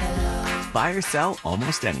 Hello. Buy or sell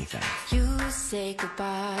almost anything. You say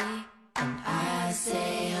goodbye, and I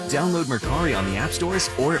say hello. Download Mercari on the app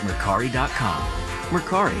stores or at Mercari.com.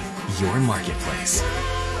 Mercari, your marketplace.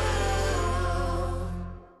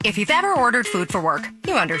 If you've ever ordered food for work,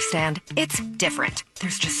 you understand. It's different.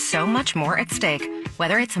 There's just so much more at stake.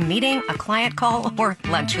 Whether it's a meeting, a client call, or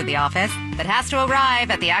lunch with the office that has to arrive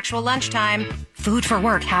at the actual lunchtime, food for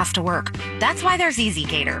work has to work. That's why there's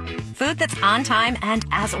EasyCater. Food that's on time and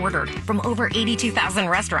as ordered from over 82,000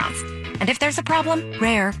 restaurants. And if there's a problem,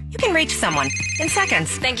 rare, you can reach someone in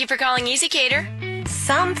seconds. Thank you for calling EasyCater.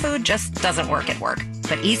 Some food just doesn't work at work,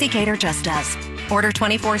 but EasyCater just does. Order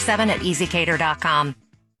 24/7 at EasyCater.com.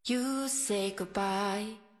 You say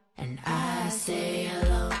goodbye, and I say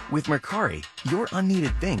hello. With Mercari, your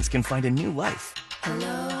unneeded things can find a new life.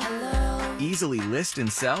 Hello, hello. easily list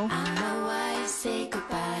and sell? I know why you say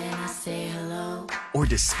goodbye and I say hello. Or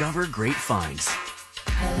discover great finds?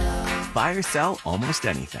 Hello. Buy or sell almost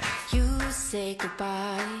anything. You say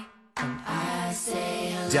goodbye and I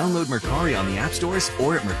say hello. Download Mercari on the app stores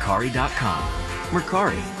or at Mercari.com.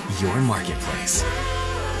 Mercari, your marketplace.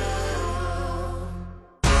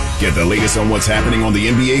 Get the latest on what's happening on the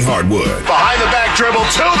NBA hardwood. Behind the back dribble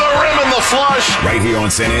to the rim and the flush. Right here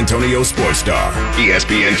on San Antonio Sports Star.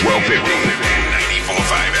 ESPN 1250.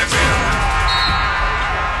 94.5 FM.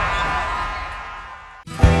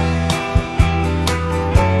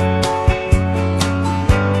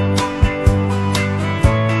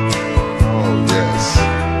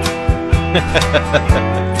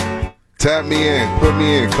 Tap me in. Put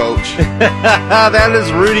me in, coach. That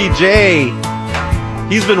is Rudy J.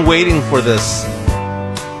 He's been waiting for this.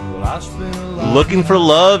 Looking for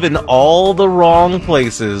love in all the wrong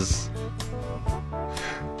places.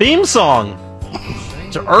 Theme song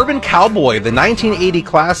to Urban Cowboy, the 1980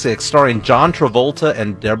 classic starring John Travolta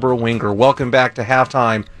and Deborah Winger. Welcome back to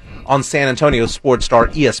Halftime on San Antonio Sports Star,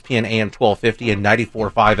 ESPN AM 1250 and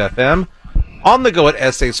 94.5 FM. On the go at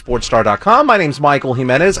sasportstar.com. My name's Michael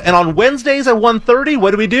Jimenez, and on Wednesdays at 1:30,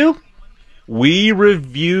 what do? We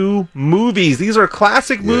review movies. These are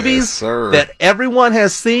classic movies that everyone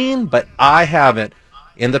has seen, but I haven't.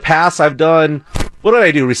 In the past, I've done... What did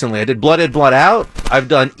I do recently? I did Blood In, Blood Out. I've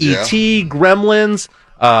done E.T., Gremlins.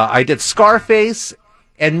 I did Scarface.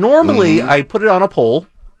 And normally, I put it on a poll,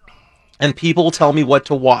 and people tell me what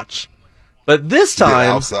to watch. But this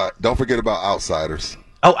time... Don't forget about Outsiders.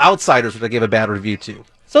 Oh, Outsiders, which I gave a bad review to.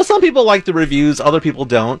 So some people like the reviews, other people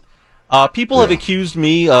don't. People have accused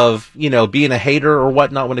me of, being a hater or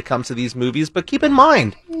whatnot when it comes to these movies, but keep in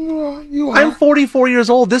mind, I'm 44 years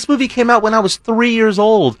old. This movie came out when I was 3 years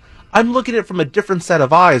old. I'm looking at it from a different set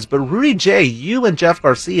of eyes, but Rudy J., you and Jeff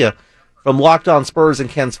Garcia from Locked On Spurs and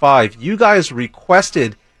Ken's 5, you guys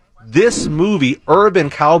requested this movie, Urban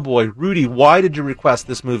Cowboy. Rudy, why did you request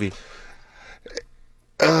this movie?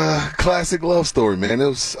 Classic love story, man.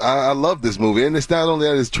 I love this movie, and it's not only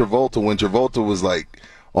that, it's Travolta. When Travolta was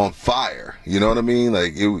on fire, you know what I mean?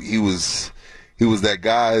 He was that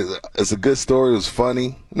guy. It's a good story. It was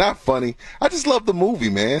funny, not funny. I just love the movie,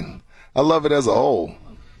 man. I love it as a whole.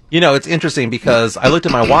 It's interesting because I looked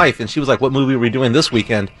at my wife and she was like, "What movie are we doing this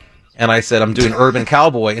weekend?" And I said, "I'm doing Urban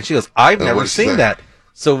Cowboy," and she goes, "I've never seen that."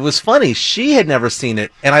 So it was funny. She had never seen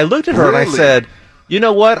it, and I looked at her and I said, "You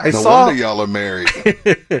know what? No wonder y'all are married."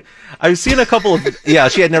 I've seen a couple of... Yeah,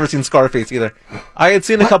 she had never seen Scarface either. I had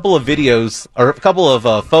seen a couple of videos, or a couple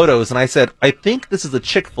of photos, and I said, I think this is a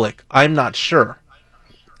chick flick. I'm not sure.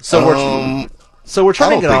 So we're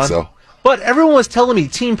trying to get on. So. But everyone was telling me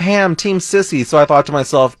Team Pam, Team Sissy, so I thought to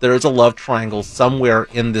myself, there's a love triangle somewhere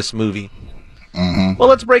in this movie. Mm-hmm. Well,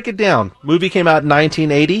 let's break it down. Movie came out in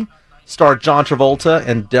 1980, starred John Travolta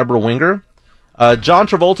and Deborah Winger. John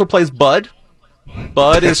Travolta plays Bud.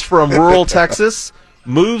 Bud is from rural Texas,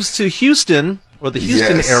 moves to Houston, or the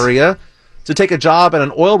Houston area, to take a job at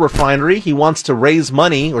an oil refinery. He wants to raise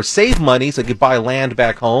money, or save money, so he could buy land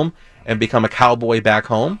back home and become a cowboy back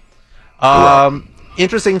home.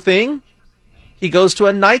 Interesting thing, he goes to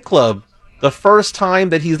a nightclub the first time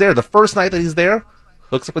that he's there. The first night that he's there,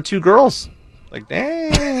 hooks up with two girls. Like,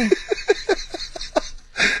 dang.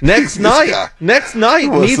 Next night,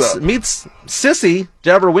 meets Sissy,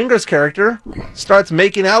 Deborah Winger's character, starts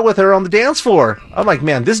making out with her on the dance floor. I'm like,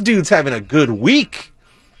 man, this dude's having a good week.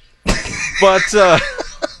 But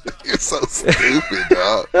you're so stupid,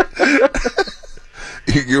 dog.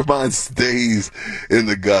 Your mind stays in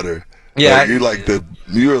the gutter. Yeah,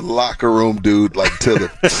 you're a locker room dude,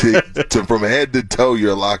 from head to toe.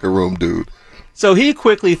 You're a locker room dude. So he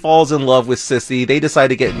quickly falls in love with Sissy. They decide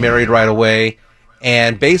to get married right away.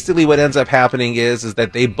 And basically what ends up happening is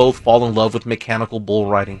that they both fall in love with mechanical bull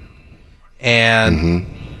riding. And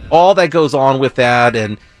all that goes on with that.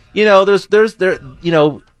 And, there's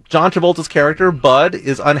John Travolta's character, Bud,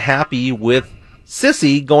 is unhappy with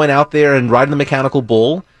Sissy going out there and riding the mechanical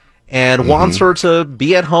bull and wants her to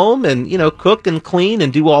be at home and, cook and clean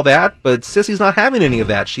and do all that. But Sissy's not having any of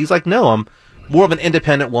that. She's like, no, I'm more of an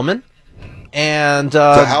independent woman. And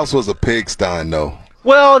the house was a pigsty, though.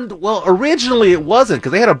 Well, originally it wasn't,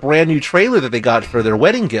 because they had a brand new trailer that they got for their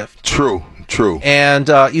wedding gift. True. And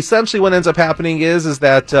essentially what ends up happening is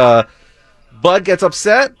that Bud gets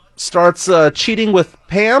upset, starts cheating with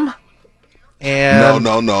Pam. And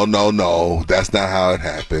No. That's not how it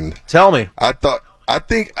happened. Tell me. I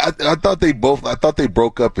thought they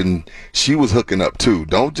broke up and she was hooking up too.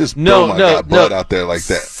 Don't just throw my guy Bud out there like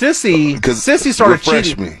that. Sissy started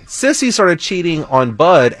cheating. Sissy started cheating on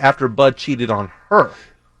Bud after Bud cheated on her.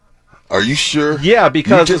 Are you sure? Yeah,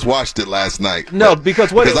 because you just watched it last night. No,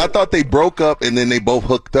 because I thought they broke up and then they both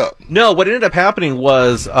hooked up. No, what ended up happening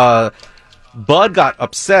was Bud got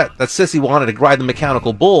upset that Sissy wanted to ride the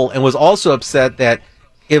mechanical bull, and was also upset that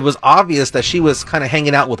it was obvious that she was kind of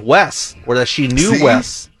hanging out with Wes, or that she knew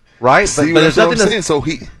Wes, right? See, but there's nothing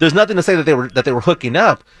there's nothing to say that they were hooking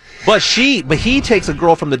up. But he takes a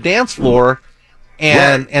girl from the dance floor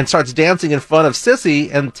and starts dancing in front of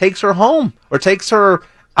Sissy and takes her home, or takes her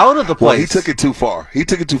out of the place. Well, he took it too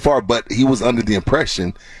far. But he was under the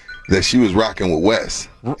impression that she was rocking with Wes.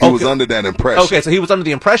 He was under that impression. Okay, so he was under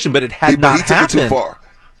the impression, but it had not happened. He took it too far.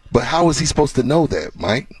 But how was he supposed to know that,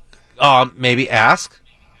 Mike? Maybe ask.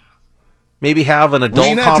 Maybe have an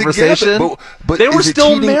adult conversation. Together, but they were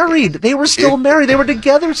still married. They were still married. They were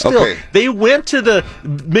together still. Okay. They went to the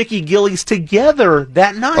Mickey Gilley's together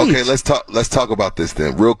that night. Okay, let's talk about this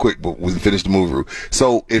then real quick. But we finish the movie.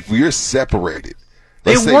 So if you're separated,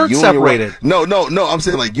 they weren't separated. No. I'm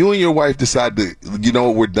saying like you and your wife decide to, you know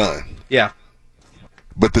what, we're done. Yeah.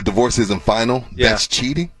 But the divorce isn't final. Yeah. That's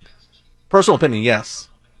cheating. Personal opinion, yes.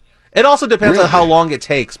 It also depends on how long it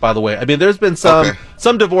takes, by the way. I mean, there's been some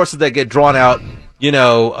divorces that get drawn out,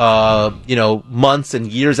 months and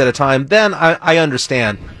years at a time. Then I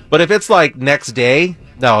understand. But if it's like next day,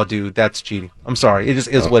 no, dude, that's cheating. I'm sorry. It just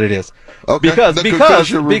is what it is. Okay. Because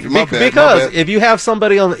if you have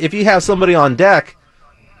somebody on deck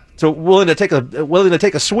willing to take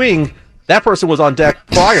a swing, that person was on deck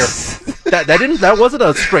prior. That wasn't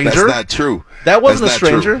a stranger. That's not true. That wasn't a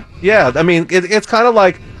stranger. True. Yeah, I mean, it's kind of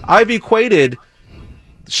like I've equated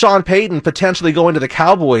Sean Payton potentially going to the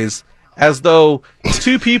Cowboys as though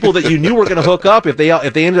two people that you knew were going to hook up if they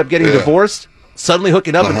ended up getting divorced, suddenly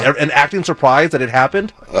hooking up and acting surprised that it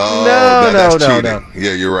happened. Oh, no.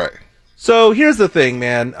 Yeah, you're right. So here's the thing,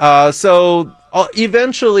 man.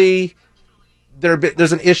 Eventually,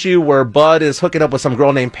 there's an issue where Bud is hooking up with some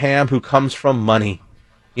girl named Pam who comes from money.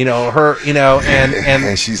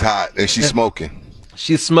 And she's hot and she's smoking.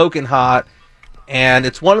 She's smoking hot, and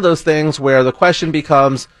it's one of those things where the question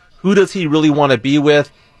becomes, who does he really want to be with?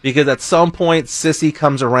 Because at some point, Sissy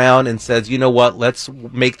comes around and says, you know what, let's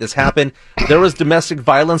make this happen. There was domestic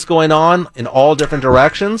violence going on in all different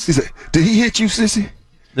directions. He said, did he hit you, Sissy?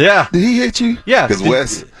 Yeah. Did he hit you? Yeah.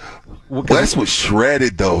 Because Wes was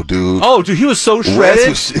shredded, though, dude. Oh, dude, he was so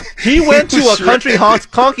shredded. He went to a country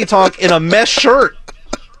honky tonk in a mesh shirt.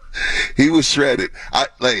 He was shredded.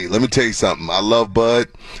 Let me tell you something. I love Bud,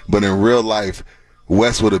 but in real life,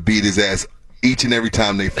 Wes would have beat his ass each and every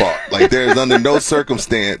time they fought. Like, there's under no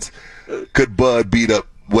circumstance could Bud beat up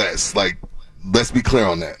Wes. Like, let's be clear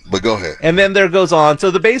on that. But go ahead. And then there goes on.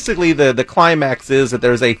 So basically the climax is that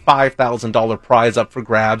there's a $5,000 prize up for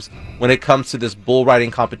grabs when it comes to this bull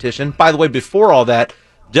riding competition. By the way, before all that,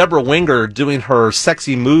 Deborah Winger doing her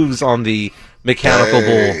sexy moves on the mechanical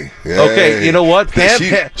bull. Okay, you know what?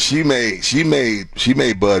 She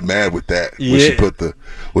made Bud mad with that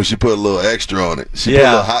when she put a little extra on it. She put a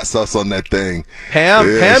little hot sauce on that thing. Pam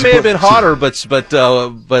may have been hotter, but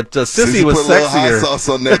Sissy was put sexier. A little hot sauce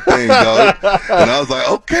on that thing, dog. And I was like,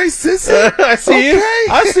 okay, Sissy, I see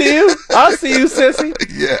you, Sissy.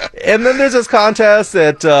 Yeah. And then there's this contest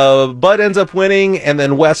that Bud ends up winning, and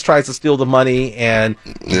then Wes tries to steal the money, and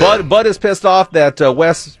Bud is pissed off that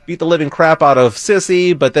Wes beat the living crap out of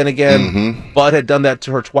Sissy, but then again, Bud had done that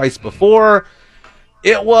to her twice before.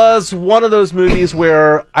 It was one of those movies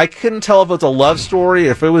where I couldn't tell if it was a love story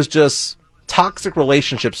or if it was just toxic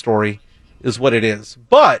relationship story, is what it is.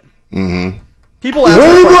 But people ask,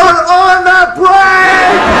 we were on a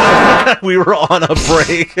break. We were on a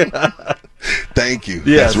break. Thank you.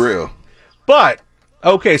 Yes. That's real. But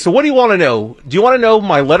okay, so what do you want to know? Do you want to know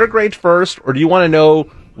my letter grade first, or do you want to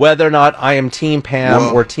know whether or not I am Team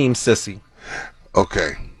Pam or Team Sissy?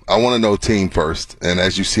 Okay. I want to know team first. And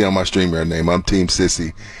as you see on my StreamYard name, I'm Team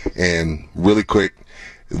Sissy. And really quick,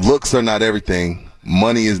 looks are not everything.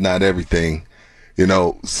 Money is not everything.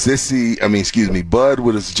 Bud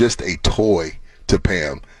was just a toy to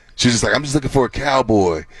Pam. She was just like, I'm just looking for a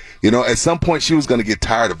cowboy. At some point she was going to get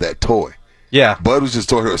tired of that toy. Yeah. Bud was just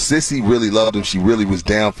told her. Sissy really loved him. She really was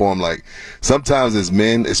down for him. Like, sometimes as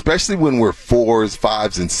men, especially when we're 4s,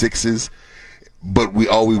 5s, and 6s, but we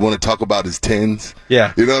want to talk about is 10s.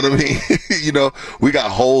 Yeah. You know what I mean? We got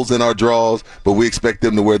holes in our drawers, but we expect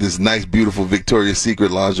them to wear this nice, beautiful Victoria's Secret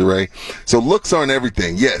lingerie. So looks aren't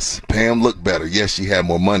everything. Yes, Pam looked better. Yes, she had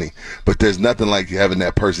more money. But there's nothing like having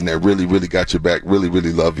that person that really, really got your back, really,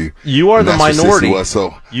 really love you. You are the minority.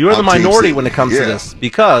 You are the minority when it comes to this,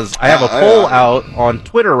 because I have a poll out on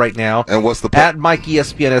Twitter right now. And what's the poll? At Mike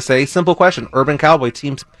ESPNSA. Simple question. Urban Cowboy,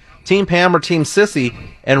 Team Team Pam or Team Sissy.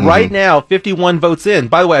 And right now, 51 votes in.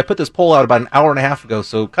 By the way, I put this poll out about an hour and a half ago,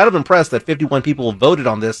 so kind of impressed that 51 people voted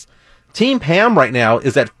on this. Team Pam right now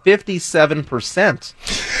is at 57%.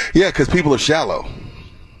 Yeah, because people are shallow.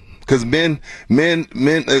 Because men,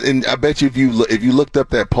 and I bet you if you looked up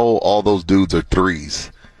that poll, all those dudes are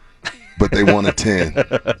 3s. But they want a 10.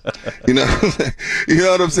 You know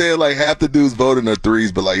what I'm saying? Like, half the dudes voting are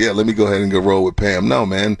 3s, but like, yeah, let me go ahead and go roll with Pam. No,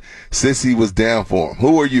 man. Sissy was down for him.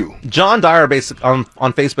 Who are you? John Dyer on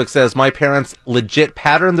Facebook says, my parents legit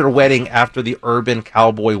patterned their wedding after the Urban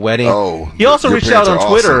Cowboy wedding. Oh, he also reached out on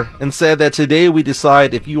Twitter awesome. and said that today we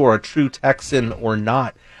decide if you are a true Texan or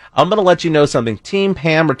not. I'm going to let you know something. Team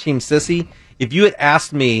Pam or Team Sissy, if you had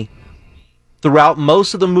asked me throughout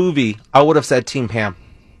most of the movie, I would have said Team Pam.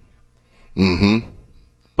 Mm-hmm.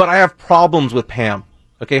 But I have problems with Pam.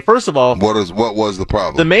 Okay, first of all, what was the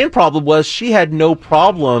problem? The main problem was she had no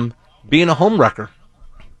problem being a homewrecker.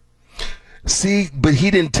 See, but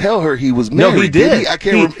he didn't tell her he was married. No, he did. I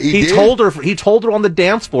can't. He told her. He told her on the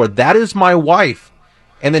dance floor, "That is my wife."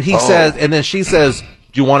 And then says, and then she says,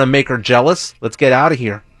 "Do you want to make her jealous? Let's get out of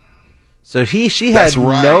here." So she had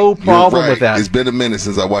no problem with that. It's been a minute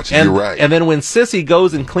since I watched it. And, You're right. And then when Sissy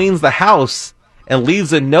goes and cleans the house and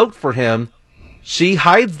leaves a note for him, she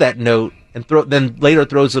hides that note and then later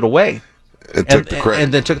throws it away. And took the credit.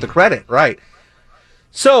 And then took the credit, right.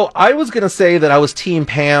 So I was going to say that I was Team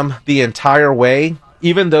Pam the entire way,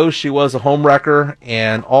 even though she was a homewrecker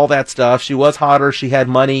and all that stuff. She was hotter. She had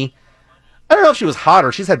money. I don't know if she was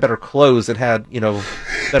hotter. She's had better clothes and had,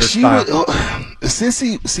 better style.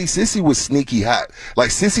 Sissy was sneaky hot. Like,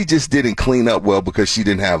 Sissy just didn't clean up well because she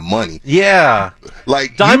didn't have money. Yeah.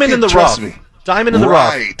 Like, diamond in the rough. Diamond in the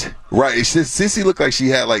rough. Right. It's just, Sissy looked like she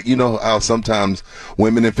had, like, you know how sometimes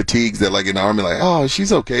women in fatigues that, like, in the army, like, oh,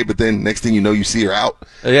 she's okay, but then next thing you know, you see her out.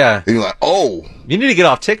 Yeah. And you're like, oh. You need to get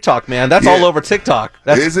off TikTok, man. That's all over TikTok.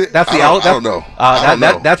 Is it? That's the I don't know. I don't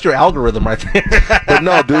know. That's your algorithm right there. But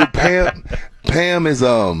no, dude, Pam is,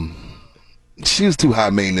 she was too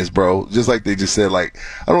high maintenance, bro. Just like they just said, like,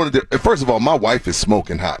 I don't want to do. First of all, my wife is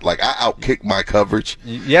smoking hot. Like, I outkick my coverage.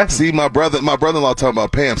 Yeah. See, my brother-in-law talking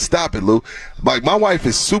about Pam. Stop it, Lou. Like, my wife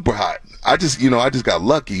is super hot. I just got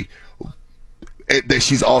lucky that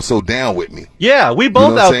she's also down with me. Yeah, we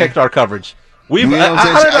both outkicked our coverage. I don't know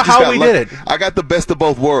how we did it. I got the best of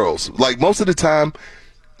both worlds. Like, most of the time,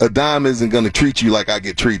 a dime isn't going to treat you like I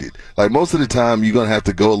get treated. Like, most of the time, you're going to have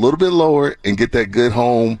to go a little bit lower and get that good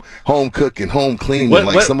home cook and home clean.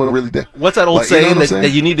 Someone really did. What's that old saying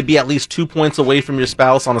that you need to be at least 2 points away from your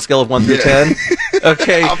spouse on a scale of 1 through 10?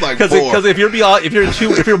 Okay, because if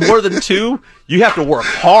you're more than 2, you have to work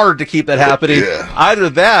hard to keep that happening. Yeah. Either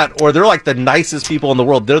that, or they're like the nicest people in the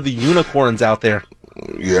world. They're the unicorns out there.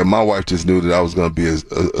 Yeah, my wife just knew that I was going to be a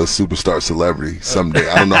superstar celebrity someday.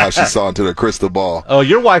 I don't know how she saw into the crystal ball. Oh,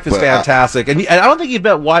 your wife is fantastic, and I don't think you've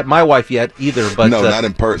met my wife yet either. But no, not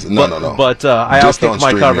in person. No. But I outkicked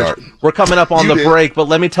my coverage. We're coming up on the break, but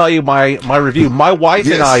let me tell you my review. My wife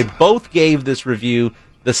and I both gave this review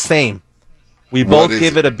the same. We both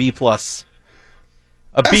gave it a B+.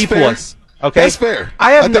 A B+. Okay, that's fair.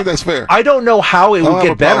 I think that's fair. I don't know how it would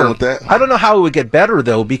get better. With that. I don't know how it would get better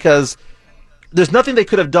though, because there's nothing they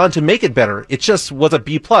could have done to make it better. It just was a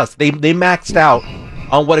B+. They maxed out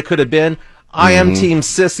on what it could have been. I am Team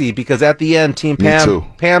Sissy because at the end, Team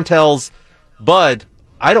Pam tells Bud,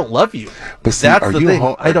 "I don't love you." But see, that's the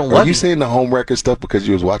thing. I don't love you. Are you saying the home record stuff because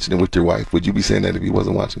you was watching it with your wife? Would you be saying that if you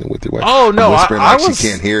wasn't watching it with your wife? Oh no, I was. She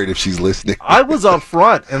can't hear it if she's listening. I was up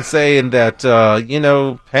front and saying that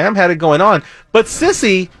Pam had it going on, but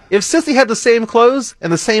Sissy, if Sissy had the same clothes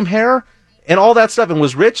and the same hair and all that stuff and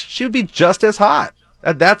was rich, she would be just as hot.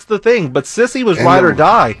 That's the thing. But Sissy was ride or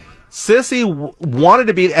die. Sissy wanted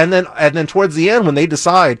to be, and then towards the end when they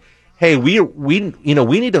decide, hey, we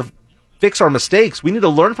need to fix our mistakes. We need to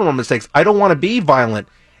learn from our mistakes. I don't want to be violent.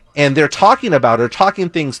 And they're talking about it, talking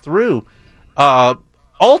things through.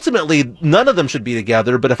 Ultimately, none of them should be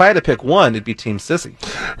together, but if I had to pick one, it'd be Team Sissy.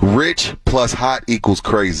 Rich plus hot equals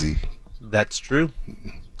crazy. That's true.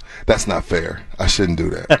 That's not fair. I shouldn't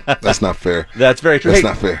do that. That's not fair. That's very true. That's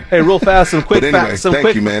not fair. Hey, real fast, some quick facts.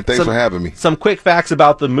 Thank you, man. Thanks for having me. Some quick facts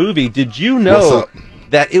about the movie. Did you know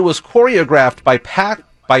that it was choreographed by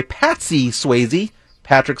Patsy Swayze,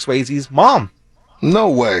 Patrick Swayze's mom?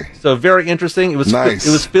 No way. So very interesting. It was nice.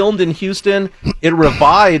 It was filmed in Houston. It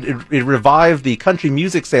revived the country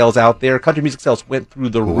music sales out there. Country music sales went through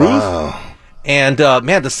the roof. And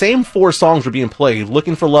man, the same 4 songs were being played.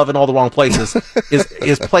 "Looking for Love in All the Wrong Places"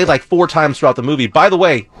 is played like 4 times throughout the movie. By the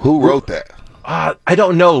way, who wrote that? I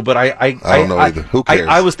don't know, but I don't know either. Who cares?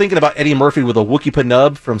 I was thinking about Eddie Murphy with a Wookie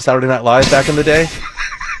Panub from Saturday Night Live back in the day.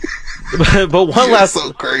 But one last.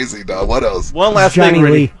 So crazy, dog. What else? One last Johnny thing,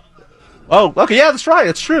 Rudy. Lee. Oh, okay, yeah, that's right.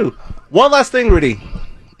 It's true. One last thing, Rudy.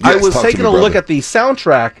 I Yes, was talk to taking me, a look brother. at the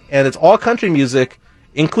soundtrack, and it's all country music,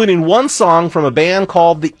 including one song from a band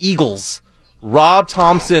called the Eagles. Rob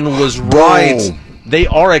Thompson was right. They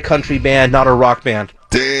are a country band, not a rock band.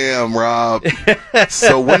 Damn, Rob.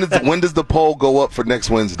 So when does the poll go up for next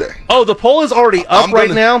Wednesday? Oh, the poll is already up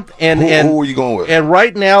now. And who are you going with? And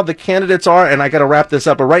right now the candidates are, and I got to wrap this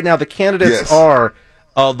up, but right now the candidates are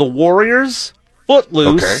the Warriors,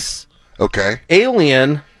 Footloose, okay,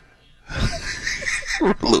 Alien,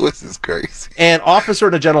 Lewis is crazy, and Officer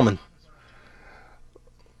and a Gentleman.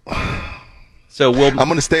 So I'm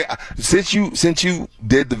gonna stay since you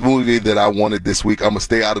did the movie that I wanted this week. I'm gonna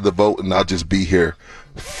stay out of the vote and I'll just be here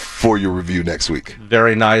for your review next week.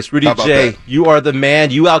 Very nice. Rudy How about J, that? you are the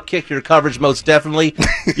man. You outkick your coverage most definitely.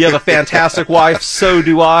 You have a fantastic wife. So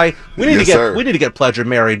do I. We need to get Pledger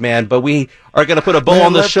married, man, but we are going to put a bow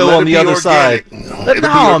on the show on the other side.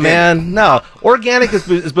 No, man. No. Organic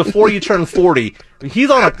is before you turn 40.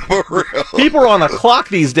 People are on a clock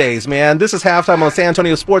these days, man. This is halftime on San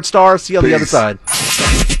Antonio Sports Star. See you on the other side.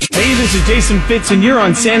 Hey, this is Jason Fitz, and you're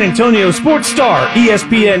on San Antonio Sports Star,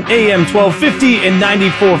 ESPN AM 1250 and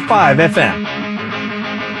 94.5 FM.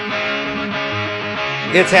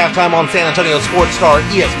 It's halftime on San Antonio Sports Star,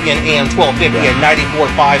 ESPN AM 1250 and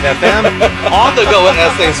 94.5 FM. On the go at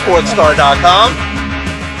sasportstar.com.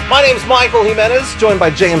 My name's Michael Jimenez, joined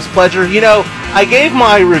by James Pledger. You know, I gave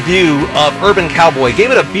my review of Urban Cowboy,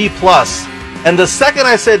 gave it a B+. And the second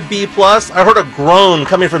I said B+, I heard a groan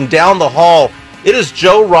coming from down the hall. It is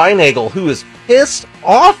Joe Reinagel, who is pissed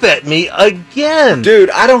off at me again. Dude,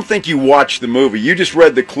 I don't think you watched the movie. You just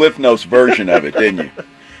read the Cliff Notes version of it, didn't you?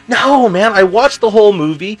 No, man, I watched the whole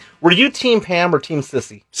movie. Were you Team Pam or Team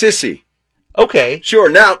Sissy? Sissy. Okay. Sure.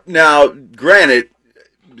 Now, granted,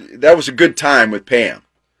 that was a good time with Pam.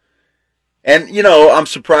 And, you know, I'm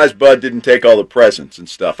surprised Bud didn't take all the presents and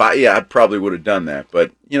stuff. I probably would have done that.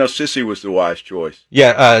 But, you know, Sissy was the wise choice.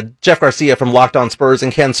 Yeah, Jeff Garcia from Locked On Spurs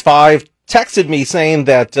and Ken's 5 texted me saying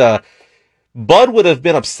that Bud would have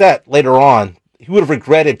been upset later on. He would have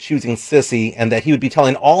regretted choosing Sissy and that he would be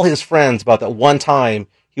telling all his friends about that one time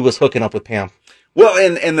he was hooking up with Pam. Well,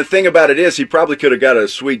 and the thing about it is he probably could have got a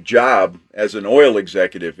sweet job as an oil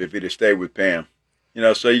executive if he'd have stayed with Pam. You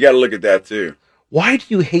know, so you got to look at that too. Why do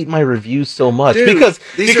you hate my reviews so much? Dude,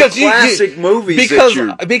 these are classic movies.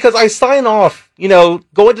 Because I sign off, you know,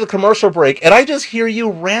 going to the commercial break, and I just hear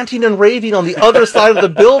you ranting and raving on the other side of the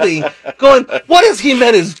building, going, "What is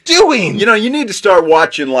Jimenez doing?" You know, you need to start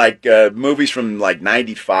watching like movies from like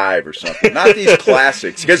 '95 or something, not these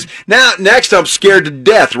classics. Because next I'm scared to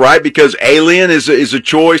death, right? Because Alien is a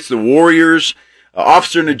choice. The Warriors,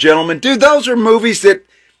 Officer and a Gentleman, dude, those are movies that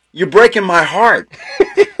you're breaking my heart.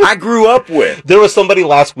 I grew up with. There was somebody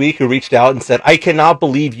last week who reached out and said, "I cannot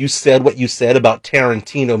believe you said what you said about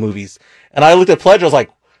Tarantino movies." And I looked at Pledger, I was like,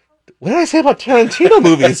 what did I say about Tarantino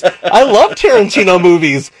movies? I love Tarantino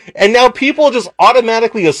movies. And now people just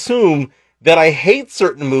automatically assume that I hate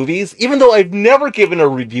certain movies, even though I've never given a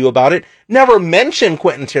review about it, never mentioned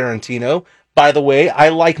Quentin Tarantino. By the way, I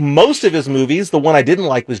like most of his movies. The one I didn't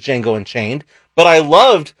like was Django Unchained, but I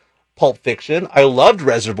loved Pulp Fiction. I loved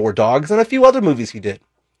Reservoir Dogs and a few other movies he did.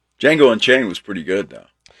 Django Unchained was pretty good, though.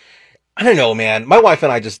 I don't know, man. My wife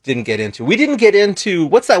and I just didn't get into. We didn't get into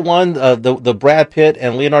what's that one? The Brad Pitt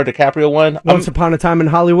and Leonardo DiCaprio one. Once Upon a Time in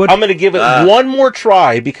Hollywood. I'm going to give it one more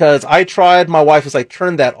try because I tried. My wife was like,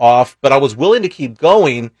 "Turn that off," but I was willing to keep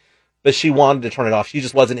going. But she wanted to turn it off. She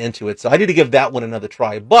just wasn't into it, so I need to give that one another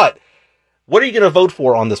try. But what are you going to vote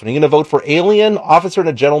for on this one? Are you going to vote for Alien, Officer and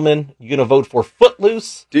a Gentleman? You're going to vote for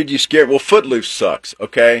Footloose? Dude, you scared? Well, Footloose sucks.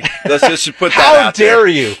 Okay, let's just put that out there. How dare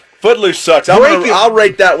you? Footloose sucks. I'll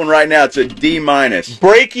rate that one right now. It's a D-.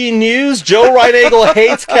 Breaking news: Joe Reinagel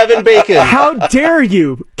hates Kevin Bacon. How dare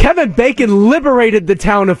you? Kevin Bacon liberated the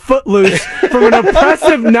town of Footloose from an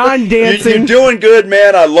oppressive non-dancing. You're doing good,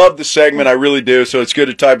 man. I love the segment. I really do. So it's good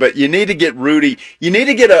to talk. But you need to get Rudy. You need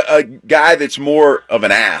to get a guy that's more of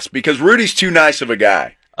an ass because Rudy's too nice of a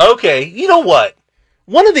guy. Okay, you know what?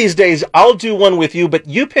 One of these days, I'll do one with you, but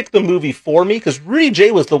you pick the movie for me because Rudy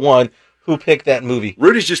J was the one who picked that movie.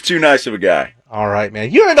 Rudy's just too nice of a guy. All right,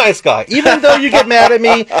 man. You're a nice guy. Even though you get mad at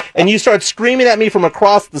me and you start screaming at me from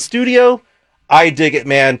across the studio, I dig it,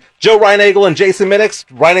 man. Joe Reinagel and Jason Minix.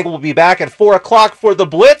 Reinagel will be back at 4 o'clock for The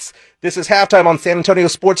Blitz. This is halftime on San Antonio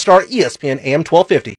Sports Star, ESPN AM 1250.